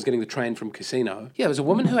 Because I was getting the train from Casino. Yeah, there was a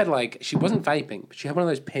woman who had she wasn't vaping, but she had one of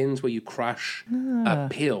those pens where you crush a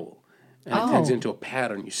pill and it turns into a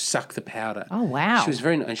powder and you suck the powder. Oh, wow. She was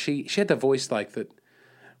very, and she had the voice like that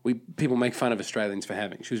people make fun of Australians for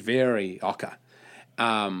having. She was very ochre.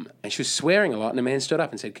 And she was swearing a lot and a man stood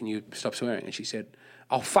up and said, "Can you stop swearing?" And she said,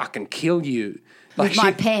 "I'll fucking kill you." With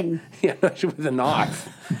my pen. Yeah, no, with a knife.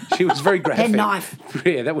 She was very graphic. Pen knife.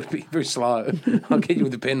 Yeah, that would be very slow. I'll get you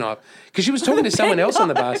with the pen knife. Because she was talking to someone else on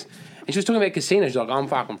the bus, and she was talking about Casino. She's like, "I'm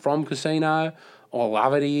fucking from Casino. I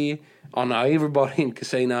love it here. I know everybody in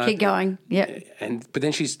Casino." Keep going. Yeah. But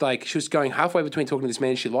then she was going halfway between talking to this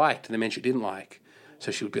man she liked and the man she didn't like.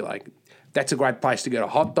 So she would be like, "That's a great place to get a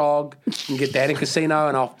hot dog. You can get that in Casino,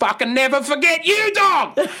 and I'll fucking never forget you,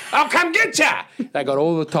 dog. I'll come get ya." They got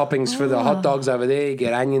all the toppings for the hot dogs over there. You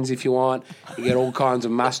get onions if you want. You get all kinds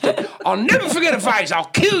of mustard. "I'll never forget a face. I'll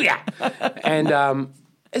kill ya." And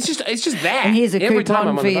it's just that. And here's a Every time coupon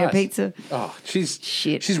I'm on for the your bus. pizza. Oh,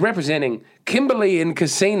 she's representing Kimberly in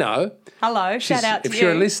Casino. Hello, shout out to you. If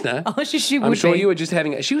you're a listener, she would I'm sure be. you were just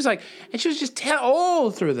having it. She was like, and she was just all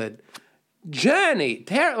through the journey.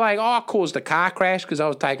 I caused a car crash because I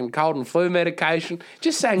was taking cold and flu medication.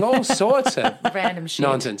 Just saying all sorts of random shit.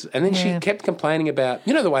 nonsense. And then she kept complaining about,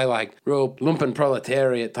 the way real lumpen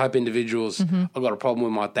proletariat type individuals. I've got a problem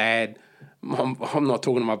with my dad. I'm not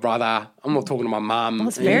talking to my brother. I'm not talking to my mum. Well,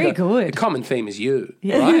 that's very good. The common theme is you,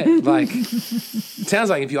 right? It sounds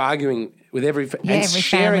like if you're arguing with every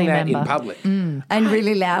sharing family that member. in public. And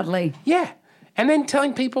really loudly. Yeah. And then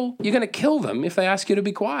telling people you're going to kill them if they ask you to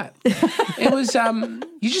be quiet. It was,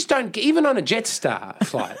 you just don't, even on a Jetstar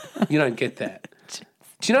flight, you don't get that.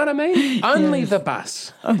 Do you know what I mean? Only the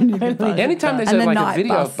bus. Only the bus. Anytime there's And the a night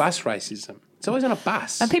video bus. of bus racism, it's always on a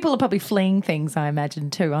bus. And people are probably fleeing things, I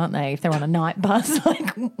imagine, too, aren't they? If they're on a night bus,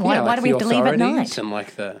 why do we have to leave at night? And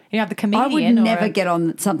You have the comedian. I would never get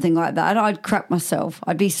on something like that. I'd crap myself.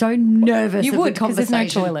 I'd be so nervous. You of would, the because there's no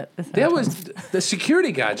conversation. toilet. There was the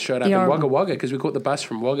security guard showed up Yeah, in Wagga Wagga because we caught the bus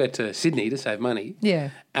from Wagga to Sydney to save money.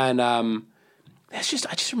 Yeah. And I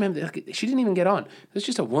just remember she didn't even get on. There was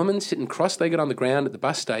just a woman sitting cross-legged on the ground at the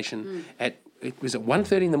bus station it was at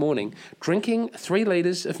 1:30 in the morning, drinking 3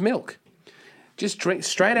 litres of milk. Just drink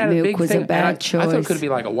straight out of Milk big was thing. a bad I thought it choice. could be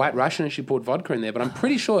like a White Russian and she poured vodka in there, but I'm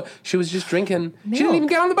pretty sure she was just drinking. She didn't even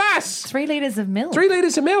get on the bus. 3 litres of milk. 3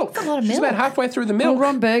 litres of milk. That's a lot of She's milk. about halfway through the Well, milk.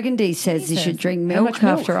 Ron Burgundy says you should drink milk much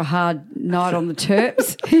milk? after a hard night on the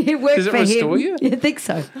Terps. It worked Does it for restore him. you? I think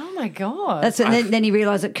so. Oh, my God. That's what, then he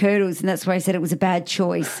realised it curdles, and that's why he said it was a bad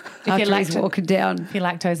choice after he's walking down. If you're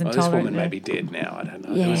lactose Well, intolerant. this woman yeah. may be dead now. I don't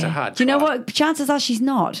know. Yeah. It was a hard Do you know try. what? Chances are she's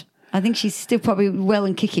not. I think she's still probably well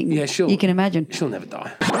and kicking. Yeah, You can imagine. She'll never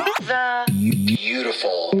die.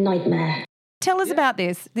 Beautiful nightmare. Tell us about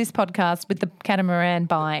this podcast with the catamaran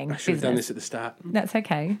buying I should have done business. this at the start. That's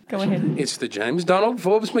okay. Go ahead. It's the James Donald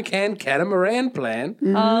Forbes McCann catamaran plan.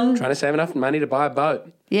 Trying to save enough money to buy a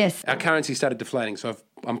boat. Yes. Our currency started deflating, so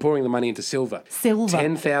I'm pouring the money into silver. Silver.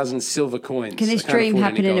 10,000 silver coins. Can this I can't dream afford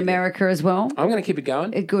happen any in gold yet. America as well? I'm going to keep it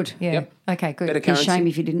going. Good. Yeah. Yep. Okay, good. Better Be a currency. shame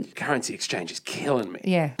if you didn't. Currency exchange is killing me.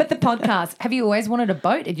 Yeah. But the podcast, have you always wanted a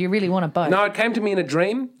boat? Did you really want a boat? No, it came to me in a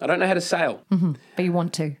dream. I don't know how to sail. But you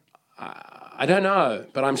want to. I don't know,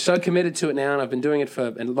 but I'm so committed to it now, and I've been doing it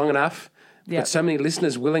for long enough. Yep. Got so many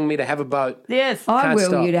listeners willing me to have a boat. Yes. I Can't will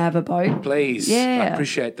stop. you to have a boat. Please. Yeah. I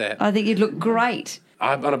appreciate that. I think you'd look great.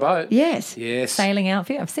 I'm on a boat. Yes. Yes. Sailing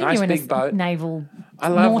outfit. I've seen Nice you in big a boat. naval I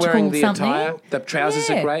love nautical wearing the something. attire. The trousers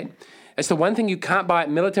Yeah. are great. It's the one thing you can't buy at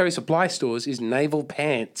military supply stores is naval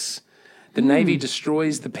pants. The Navy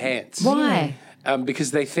destroys the pants. Why? Because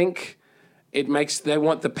they think they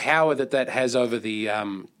want the power that has over the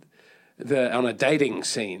on a dating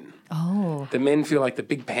scene. Oh. The men feel like the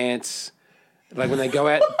big pants, like when they go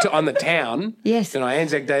out on the town. Yes.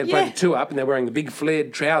 Anzac Day, they play the two up and they're wearing the big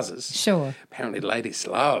flared trousers. Sure. Apparently ladies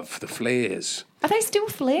love the flares. Are they still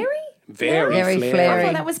flary? Very Very flary. flary. I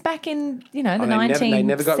thought that was back in, the Oh, 1970s. they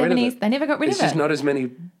never got rid of it. They never got rid There's of it. just not as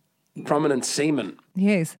many prominent seamen.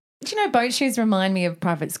 Yes. Do you know boat shoes remind me of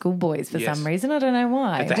private school boys for Yes. some reason? I don't know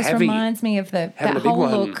why. But It the just heavy- reminds me of that having a big whole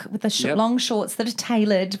one. look with the Yep. long shorts that are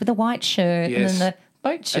tailored with a white shirt Yes. and then the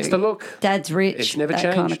boat shoe. That's the look. Dad's rich. It's never that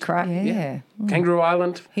changed. kind of crap. Yeah. Kangaroo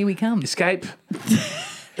Island, Here we come. Escape.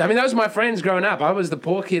 I mean, those were my friends growing up. I was the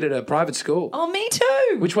poor kid at a private school. Oh, me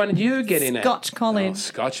too. Which one did you get in at? Scotch College. Oh,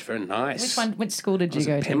 Scotch, very nice. Which one? Which school did I you was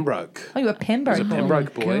go at to? Pembroke. Oh, you were Pembroke. I was a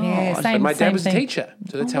Pembroke boy. Yeah, But same. my same dad was a thing. teacher,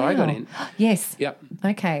 so that's how I got wow. in. Yes. Yep.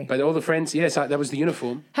 Okay. But all the friends, yes, that was the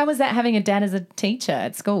uniform. How was that having a dad as a teacher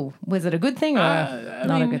at school? Was it a good thing or I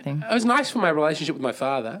not mean, a good thing? It was nice for my relationship with my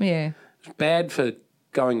father. Yeah. It was bad for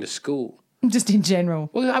going to school. Just in general.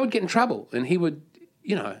 Well, I would get in trouble, and he would,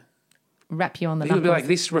 Wrap you on the he would be knuckles. like,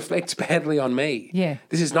 "This reflects badly on me. Yeah.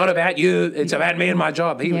 This is not about you. It's about me and my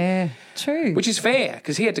job." Yeah, true. Which is fair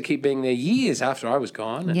because he had to keep being there years after I was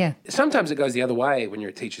gone. And Yeah. Sometimes it goes the other way when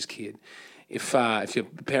you're a teacher's kid. If your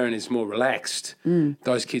parent is more relaxed,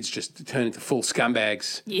 those kids just turn into full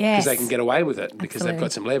scumbags because Yes. they can get away with it because they've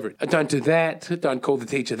got some leverage. Don't do that. Don't call the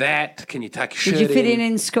teacher that. Can you tuck your shirt Did you fit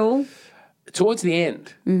in school? Towards the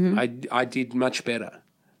end, I did much better.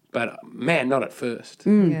 But, man, not at first.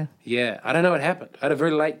 Yeah. Yeah, I don't know what happened. I had a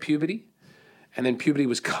very late puberty, and then puberty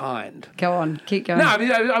was kind. Go on, keep going. No, I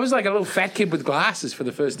mean, I was like a little fat kid with glasses for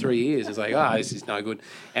the first 3 years. It's like, this is no good.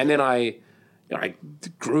 And then I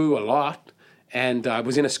grew a lot, and I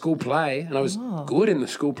was in a school play, and I was good in the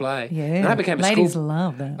school play. Yeah. And I became a Ladies school...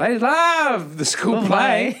 love that. Ladies love the school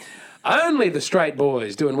play. Only the straight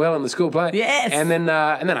boys doing well in the school play. Yes. And then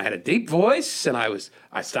I had a deep voice, and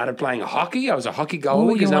I started playing hockey. I was a hockey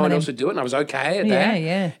goalie because no one else would do it, and I was okay at that.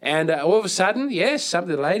 Yeah. And all of a sudden, yes, some of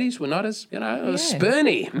the ladies were not as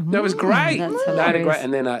spurny. That was great. That's I had a hilarious.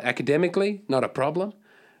 and then academically, not a problem.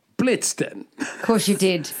 Blitzed it. Of course you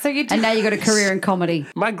did. So you did. And now you got a career in comedy.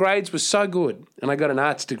 My grades were so good, and I got an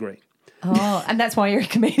arts degree. Oh, and that's why you're a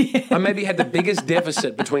comedian. I maybe had the biggest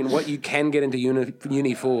deficit between what you can get into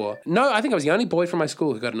uni for. No, I think I was the only boy from my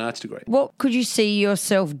school who got an arts degree. What could you see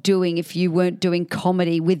yourself doing if you weren't doing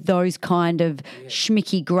comedy with those kind of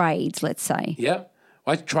schmicky grades, let's say? Yeah.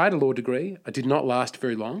 I tried a law degree. I did not last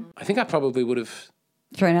very long. I think I probably would have...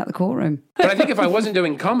 Thrown out the courtroom. But I think if I wasn't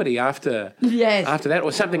doing comedy after that,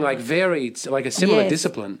 or something like like a similar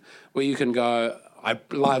discipline where you can go, I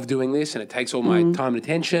love doing this and it takes all my time and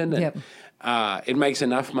attention. And, it makes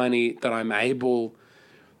enough money that I'm able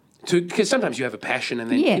to, because sometimes you have a passion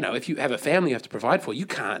and then, if you have a family you have to provide for, you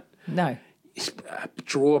can't No.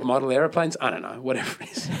 draw model airplanes. I don't know, whatever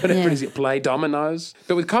it is. Whatever it is, play dominoes.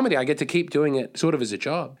 But with comedy, I get to keep doing it sort of as a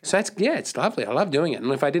job. So it's lovely. I love doing it.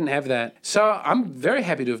 And if I didn't have that, so I'm very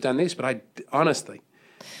happy to have done this, but I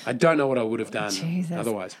don't know what I would have done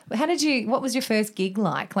otherwise. What was your first gig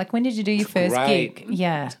like? Like, when did you do your first Great. gig?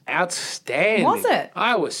 Yeah. Outstanding. Was it?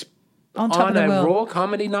 I was On top of the a world. Raw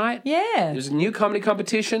comedy night. Yeah. It was a new comedy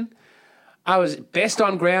competition. I was best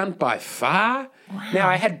on ground by far. Wow. Now,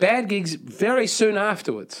 I had bad gigs very soon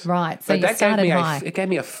afterwards. Right, so but you started high. It gave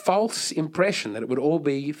me a false impression that it would all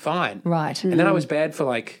be fine. Right. And then I was bad for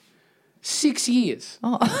like 6 years.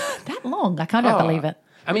 Oh, that long? I can't believe it.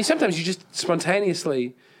 I mean, sometimes you just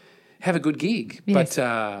spontaneously have a good gig. Yes.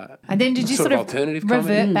 But and then did you sort of alternative revert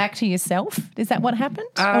comedy. back to yourself? Is that what happened?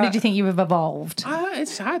 Or did you think you have evolved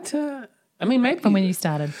It's hard to... I mean, maybe... from when you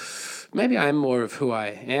started? Maybe I am more of who I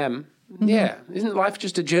am. Mm-hmm. Yeah. Isn't life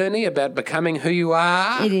just a journey about becoming who you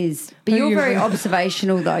are? It is. But you're very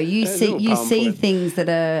observational, though. You see things that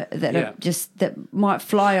are just that might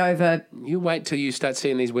fly over. You wait till you start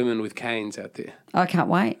seeing these women with canes out there. I can't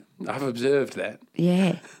wait. I've observed that.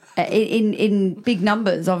 Yeah. In big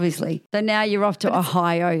numbers, obviously. So now you're off to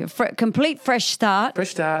Ohio. Complete fresh start. Fresh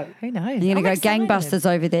start. Who knows? You're going to go gangbusters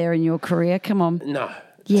over there in your career. Come on. No.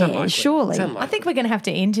 Yeah, surely. I think we're going to have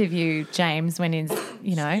to interview James when he's,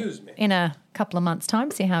 in a couple of months'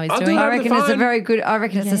 time, see how he's doing. I reckon it's a very good,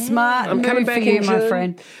 it's a smart move for you, my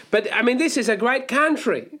friend. But, I mean, this is a great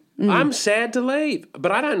country. I'm sad to leave.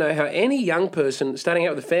 But I don't know how any young person starting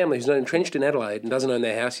out with a family who's not entrenched in Adelaide and doesn't own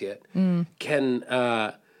their house yet can...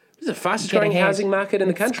 This is the fastest growing housing market in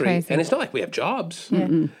the country. Crazy. And it's not like we have jobs.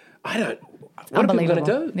 Yeah. I don't... What are people going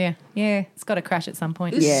to do? Yeah. It's got to crash at some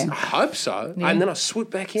point. I hope so. Yeah. And then I'll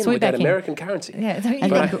swoop back in with that American currency. Yeah.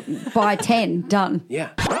 And then buy 10, done.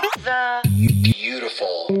 Yeah. The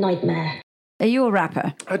beautiful nightmare. Are you a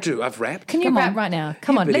rapper? I do. I've rapped. Can you rap right now?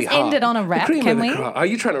 Come on, let's end it on a rap, can we? Are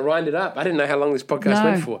you trying to wind it up? I didn't know how long this podcast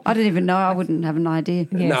went for. I didn't even know. I wouldn't have an idea.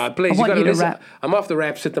 Yes. No, please. I want you to rap. I'm off the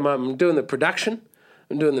raps at the moment. I'm doing the production.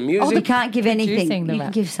 I'm doing the music. Oh, you can't give anything. You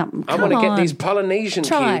can give something. I want to get these Polynesian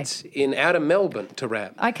kids in outer Melbourne to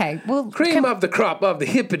rap. Okay, well... Cream of the crop of the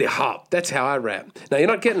hippity hop. That's how I rap. Now, you're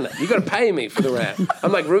not getting it. You've got to pay me for the rap.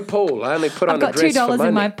 I'm like RuPaul. I only put on the dress for money. I've got $2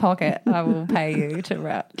 in my pocket. I will pay you to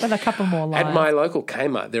rap. With a couple more lines. At my local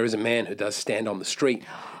Kmart, there is a man who does stand on the street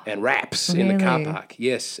and raps in the car park.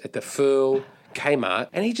 Yes, at the Furl Kmart.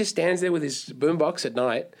 And he just stands there with his boombox at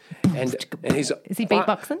night. And he's... Is he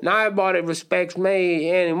beatboxing? Nobody respects me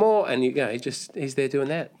anymore. And he's there doing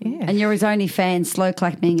that. Yeah. And you're his only fan, slow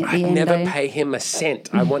clapping at the end. I never pay him a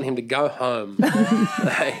cent. I want him to go home.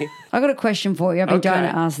 I got a question for you. I've been trying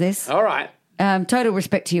to ask this. All right. Total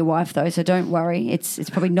respect to your wife, though, so don't worry. It's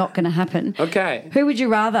probably not going to happen. Okay. Who would you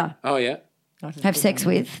rather? Oh, yeah. Have sex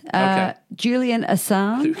with Julian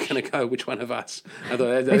Assange. We're going to go, which one of us? I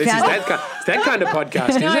thought, this is that kind of podcast,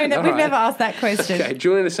 is it? No, we've never asked that question. Okay,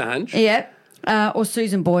 Julian Assange. Yeah. Or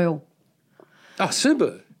Susan Boyle. Oh,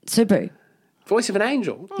 Subu. Voice of an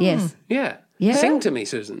angel. Yes. Yeah. Sing to me,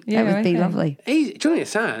 Susan. Yeah, that would be lovely. Julian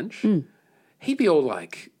Assange, he'd be all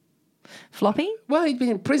like... Floppy? Well, he'd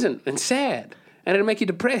be in prison and sad, and it'd make you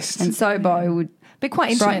depressed. And so Boyle would be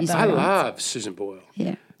quite intimate, though. I love Susan Boyle.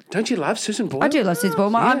 Yeah. Don't you love Susan Boyle? I do love Susan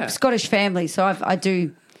Boyle. I'm Scottish family, so I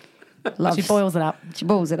do love... She boils it up. She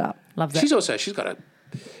boils it up. Loves it. She's got a...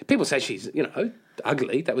 People say she's,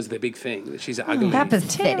 ugly. That was the big thing. She's ugly. How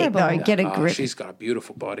pathetic, though. Get a grip. She's got a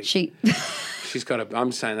beautiful body. She's got a...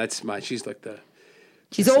 I'm saying she's like the...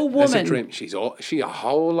 She's all woman. That's a dream. She's a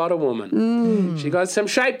whole lot of woman. She got some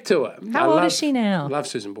shape to her. How old is she now? I love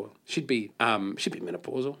Susan Boyle. She'd be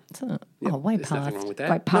menopausal. Way There's past. nothing wrong with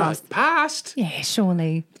that. Way past. No, past. Yeah,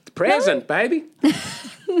 surely. Present, baby.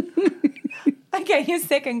 Okay, your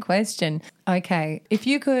second question. Okay, if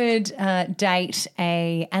you could date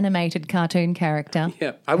a animated cartoon character,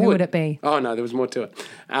 I would. Who would it be? Oh no, there was more to it.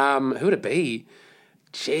 Who would it be?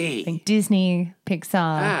 Gee. I think Disney,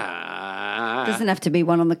 Pixar. Doesn't have to be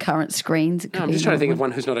one on the current screens. I'm just trying to think of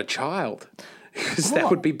one who's not a child. Because that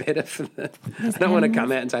would be better for the... I don't want to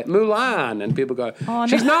come out and say, Mulan, and people go,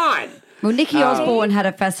 she's 9. Well, Nikki Osborne had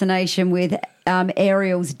a fascination with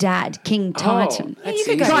Ariel's dad, King Triton. Oh, you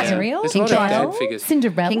could go Ariel. King Triton.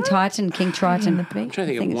 Cinderella. King Triton. I'm trying to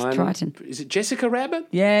think of one. Triton. Is it Jessica Rabbit?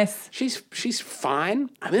 Yes. She's fine.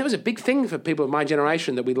 I mean, that was a big thing for people of my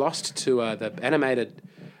generation that we lost to the animated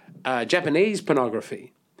Japanese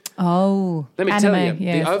pornography. Oh, let me tell you,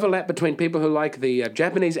 the overlap between people who like the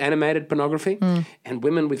Japanese animated pornography and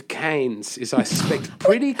women with canes is, I suspect,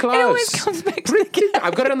 pretty close. It always comes back to the cane.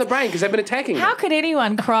 I've got it on the brain because they've been attacking me. How could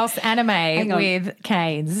anyone cross anime with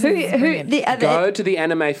canes? Go to the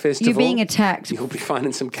anime festival. You're being attacked. You'll be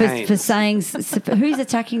finding some canes. For saying... Who's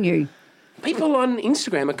attacking you? People on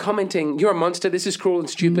Instagram are commenting, you're a monster, this is cruel and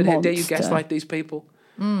stupid, how dare you gaslight these people?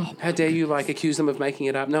 How dare you accuse them of making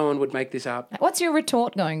it up? No one would make this up. What's your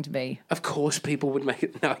retort going to be? Of course people would make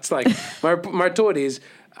it. No, it's like, my retort is,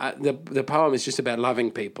 the poem is just about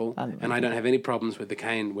loving people, and I don't have any problems with the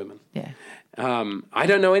Cane women. Yeah. I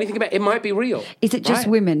don't know anything about it. It might be real. Is it just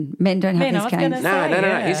women? Men don't have these canes? No.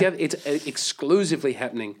 Here's the other, it's exclusively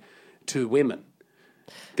happening to women.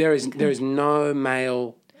 There is no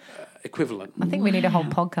male equivalent. I think we need a whole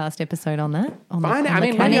podcast episode on that.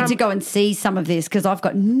 I need to go and see some of this because I've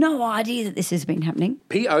got no idea that this has been happening.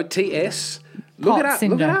 POTS. Look it up.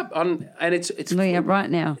 Look it up. And it's looking up right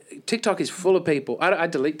now. TikTok is full of people. I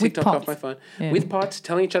delete TikTok off my phone with POTS,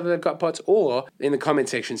 telling each other they've got POTS, or in the comment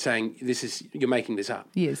section saying you're making this up.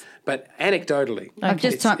 Yes. But anecdotally, I've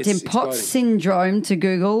just typed in POTS syndrome to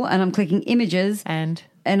Google, and I'm clicking images, and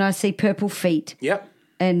I see purple feet. Yep.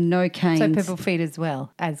 And no canes. So purple feet as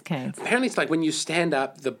well as canes. Apparently it's like when you stand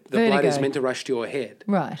up, the blood is meant to rush to your head.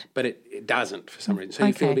 Right. But it doesn't for some reason. So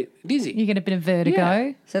you feel a bit dizzy. You get a bit of vertigo.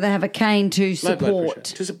 Yeah. So they have a cane to support. Low blood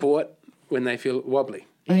pressure. To support when they feel wobbly.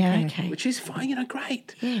 Yeah, okay. Which is fine,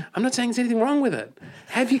 great. Yeah. I'm not saying there's anything wrong with it.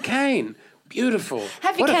 Have your cane. Beautiful.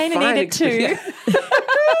 Have your cane and eat it too.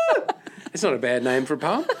 It's not a bad name for a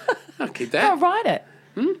poem. I'll keep that. I'll write it.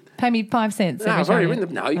 Pay me 5 cents. No, I've already written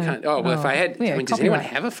them. No, you can't. Oh, well, if I had... does anyone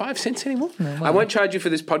have a 5 cents anymore? No, I won't charge you for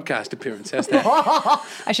this podcast appearance. How's that?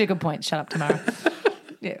 Actually, a good point. Shut up tomorrow.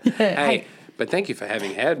 Yeah. Hey, but thank you for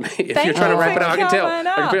having had me. If you're trying to wrap it up, I can tell. I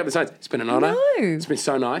can pick up the signs. It's been an honour. It's been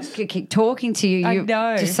so nice. I keep talking to you.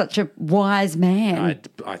 You're just such a wise man.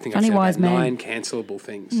 I think I've said about 9 cancelable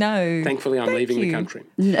things. No. Thankfully, I'm leaving the country.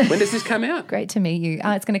 When does this come out? Great to meet you.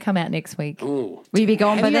 It's going to come out next week. Ooh. Will you be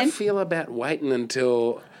gone by then? How do you feel about waiting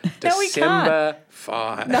until December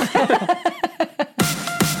 5? No.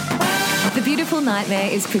 The Beautiful Nightmare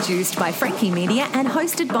is produced by Frankie Media and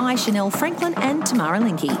hosted by Chanel Franklin and Tamara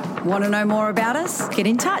Linky. Want to know more about us? Get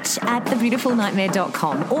in touch at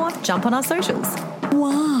thebeautifulnightmare.com or jump on our socials.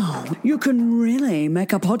 Wow, you can really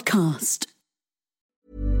make a podcast.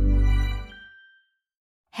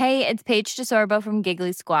 Hey, it's Paige DeSorbo from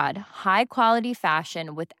Giggly Squad. High quality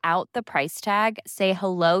fashion without the price tag. Say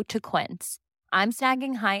hello to Quince. I'm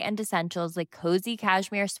snagging high-end essentials like cozy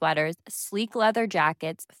cashmere sweaters, sleek leather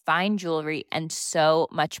jackets, fine jewelry, and so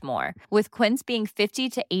much more. With Quince being 50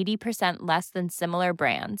 to 80% less than similar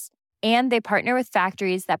brands. And they partner with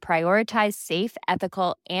factories that prioritize safe,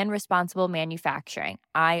 ethical, and responsible manufacturing.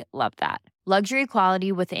 I love that. Luxury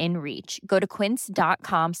quality within reach. Go to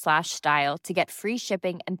quince.com/style to get free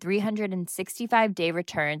shipping and 365-day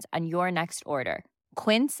returns on your next order.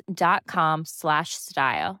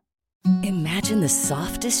 Quince.com/style. Imagine the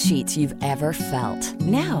softest sheets you've ever felt.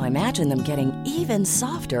 Now imagine them getting even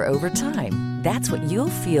softer over time. That's what you'll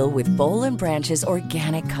feel with Boll & Branch's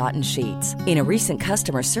organic cotton sheets. In a recent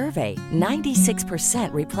customer survey,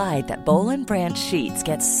 96% replied that Boll & Branch sheets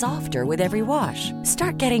get softer with every wash.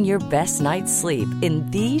 Start getting your best night's sleep in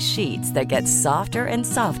these sheets that get softer and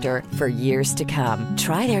softer for years to come.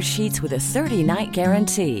 Try their sheets with a 30-night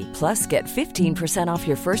guarantee. Plus, get 15% off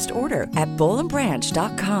your first order at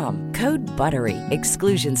bollandbranch.com. Code BUTTERY.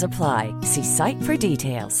 Exclusions apply. See site for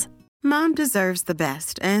details. Mom deserves the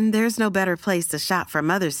best, and there's no better place to shop for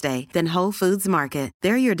Mother's Day than Whole Foods Market.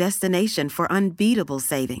 They're your destination for unbeatable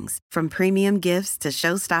savings, from premium gifts to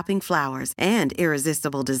show-stopping flowers and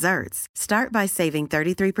irresistible desserts. Start by saving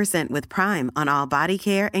 33% with Prime on all body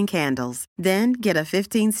care and candles. Then get a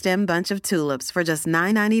 15-stem bunch of tulips for just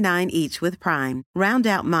 $9.99 each with Prime. Round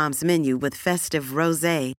out Mom's menu with festive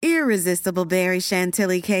rosé, irresistible berry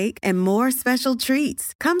chantilly cake, and more special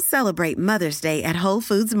treats. Come celebrate Mother's Day at Whole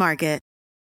Foods Market.